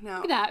ass. I know.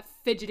 Look at that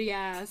fidgety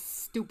ass,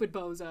 stupid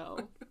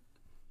bozo.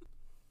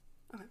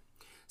 Okay.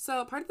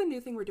 So, part of the new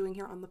thing we're doing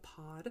here on the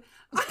pod...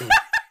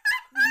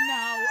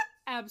 No,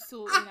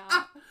 absolutely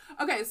not.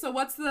 Okay, so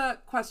what's the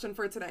question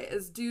for today?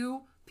 Is,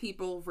 do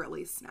people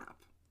really snap?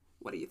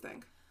 What do you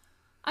think?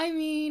 I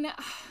mean,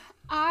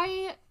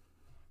 I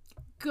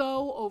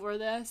go over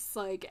this,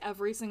 like,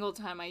 every single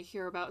time I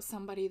hear about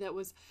somebody that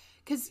was...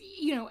 Because,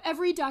 you know,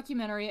 every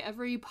documentary,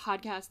 every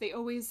podcast, they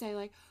always say,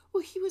 like,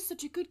 well, he was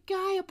such a good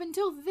guy up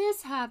until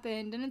this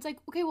happened. And it's like,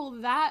 okay, well,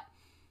 that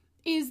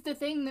is the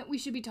thing that we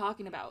should be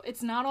talking about.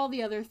 It's not all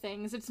the other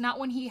things. It's not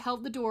when he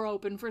held the door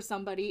open for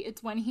somebody.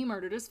 It's when he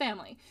murdered his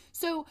family.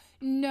 So,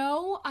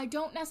 no, I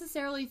don't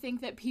necessarily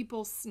think that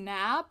people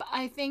snap.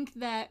 I think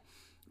that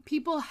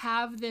people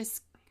have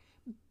this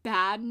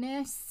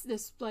badness,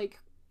 this, like,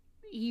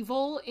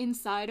 evil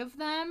inside of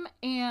them,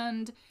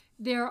 and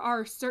there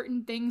are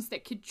certain things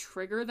that could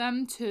trigger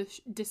them to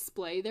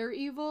display their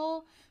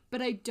evil, but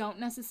I don't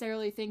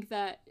necessarily think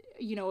that,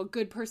 you know, a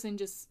good person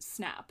just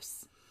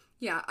snaps.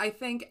 Yeah, I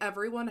think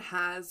everyone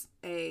has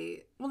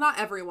well, not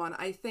everyone.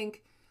 I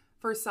think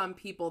for some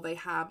people they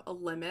have a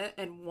limit,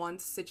 and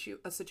once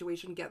a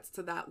situation gets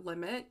to that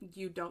limit,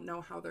 you don't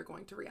know how they're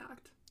going to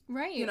react.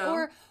 Right. You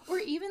know? Or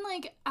even,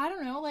 like, I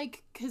don't know,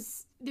 like,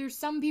 because there's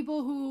some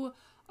people who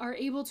are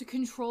able to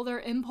control their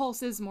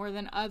impulses more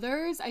than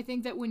others. I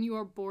think that when you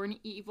are born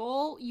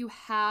evil, you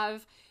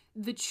have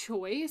the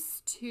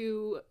choice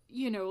to,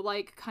 you know,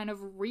 like, kind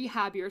of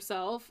rehab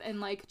yourself and,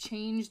 like,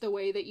 change the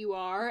way that you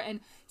are and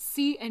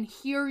see and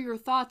hear your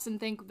thoughts and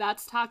think,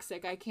 that's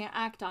toxic, I can't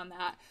act on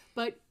that.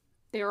 But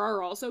there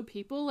are also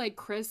people like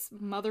Chris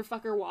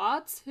motherfucker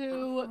Watts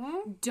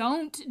who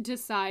don't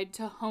decide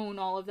to hone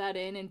all of that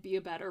in and be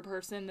a better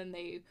person than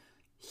they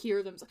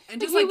hear themselves.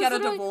 And just, like, get a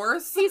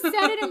divorce. He said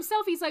it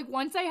himself. He's like,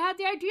 once I had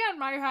the idea in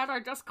my head,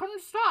 I just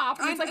couldn't stop.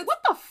 And he's like,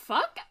 what the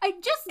fuck? I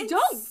just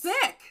don't.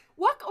 Sick.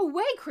 Walk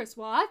away, Chris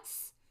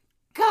Watts.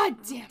 God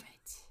damn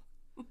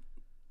it.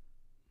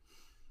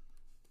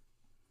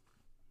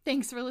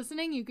 Thanks for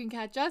listening. You can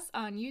catch us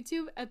on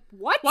YouTube at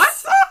What?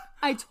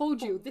 I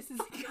told you.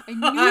 I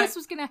knew this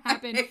was going to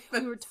happen.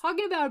 We were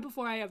talking about it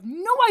before. I have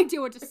no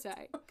idea what to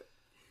say.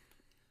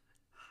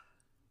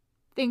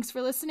 Thanks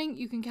for listening.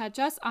 You can catch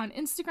us on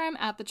Instagram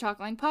at The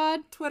Chalkline Pod.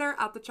 Twitter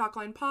at The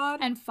Chalkline Pod.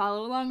 And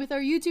follow along with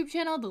our YouTube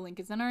channel. The link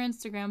is in our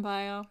Instagram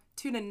bio.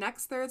 Tune in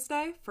next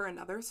Thursday for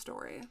another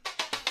story.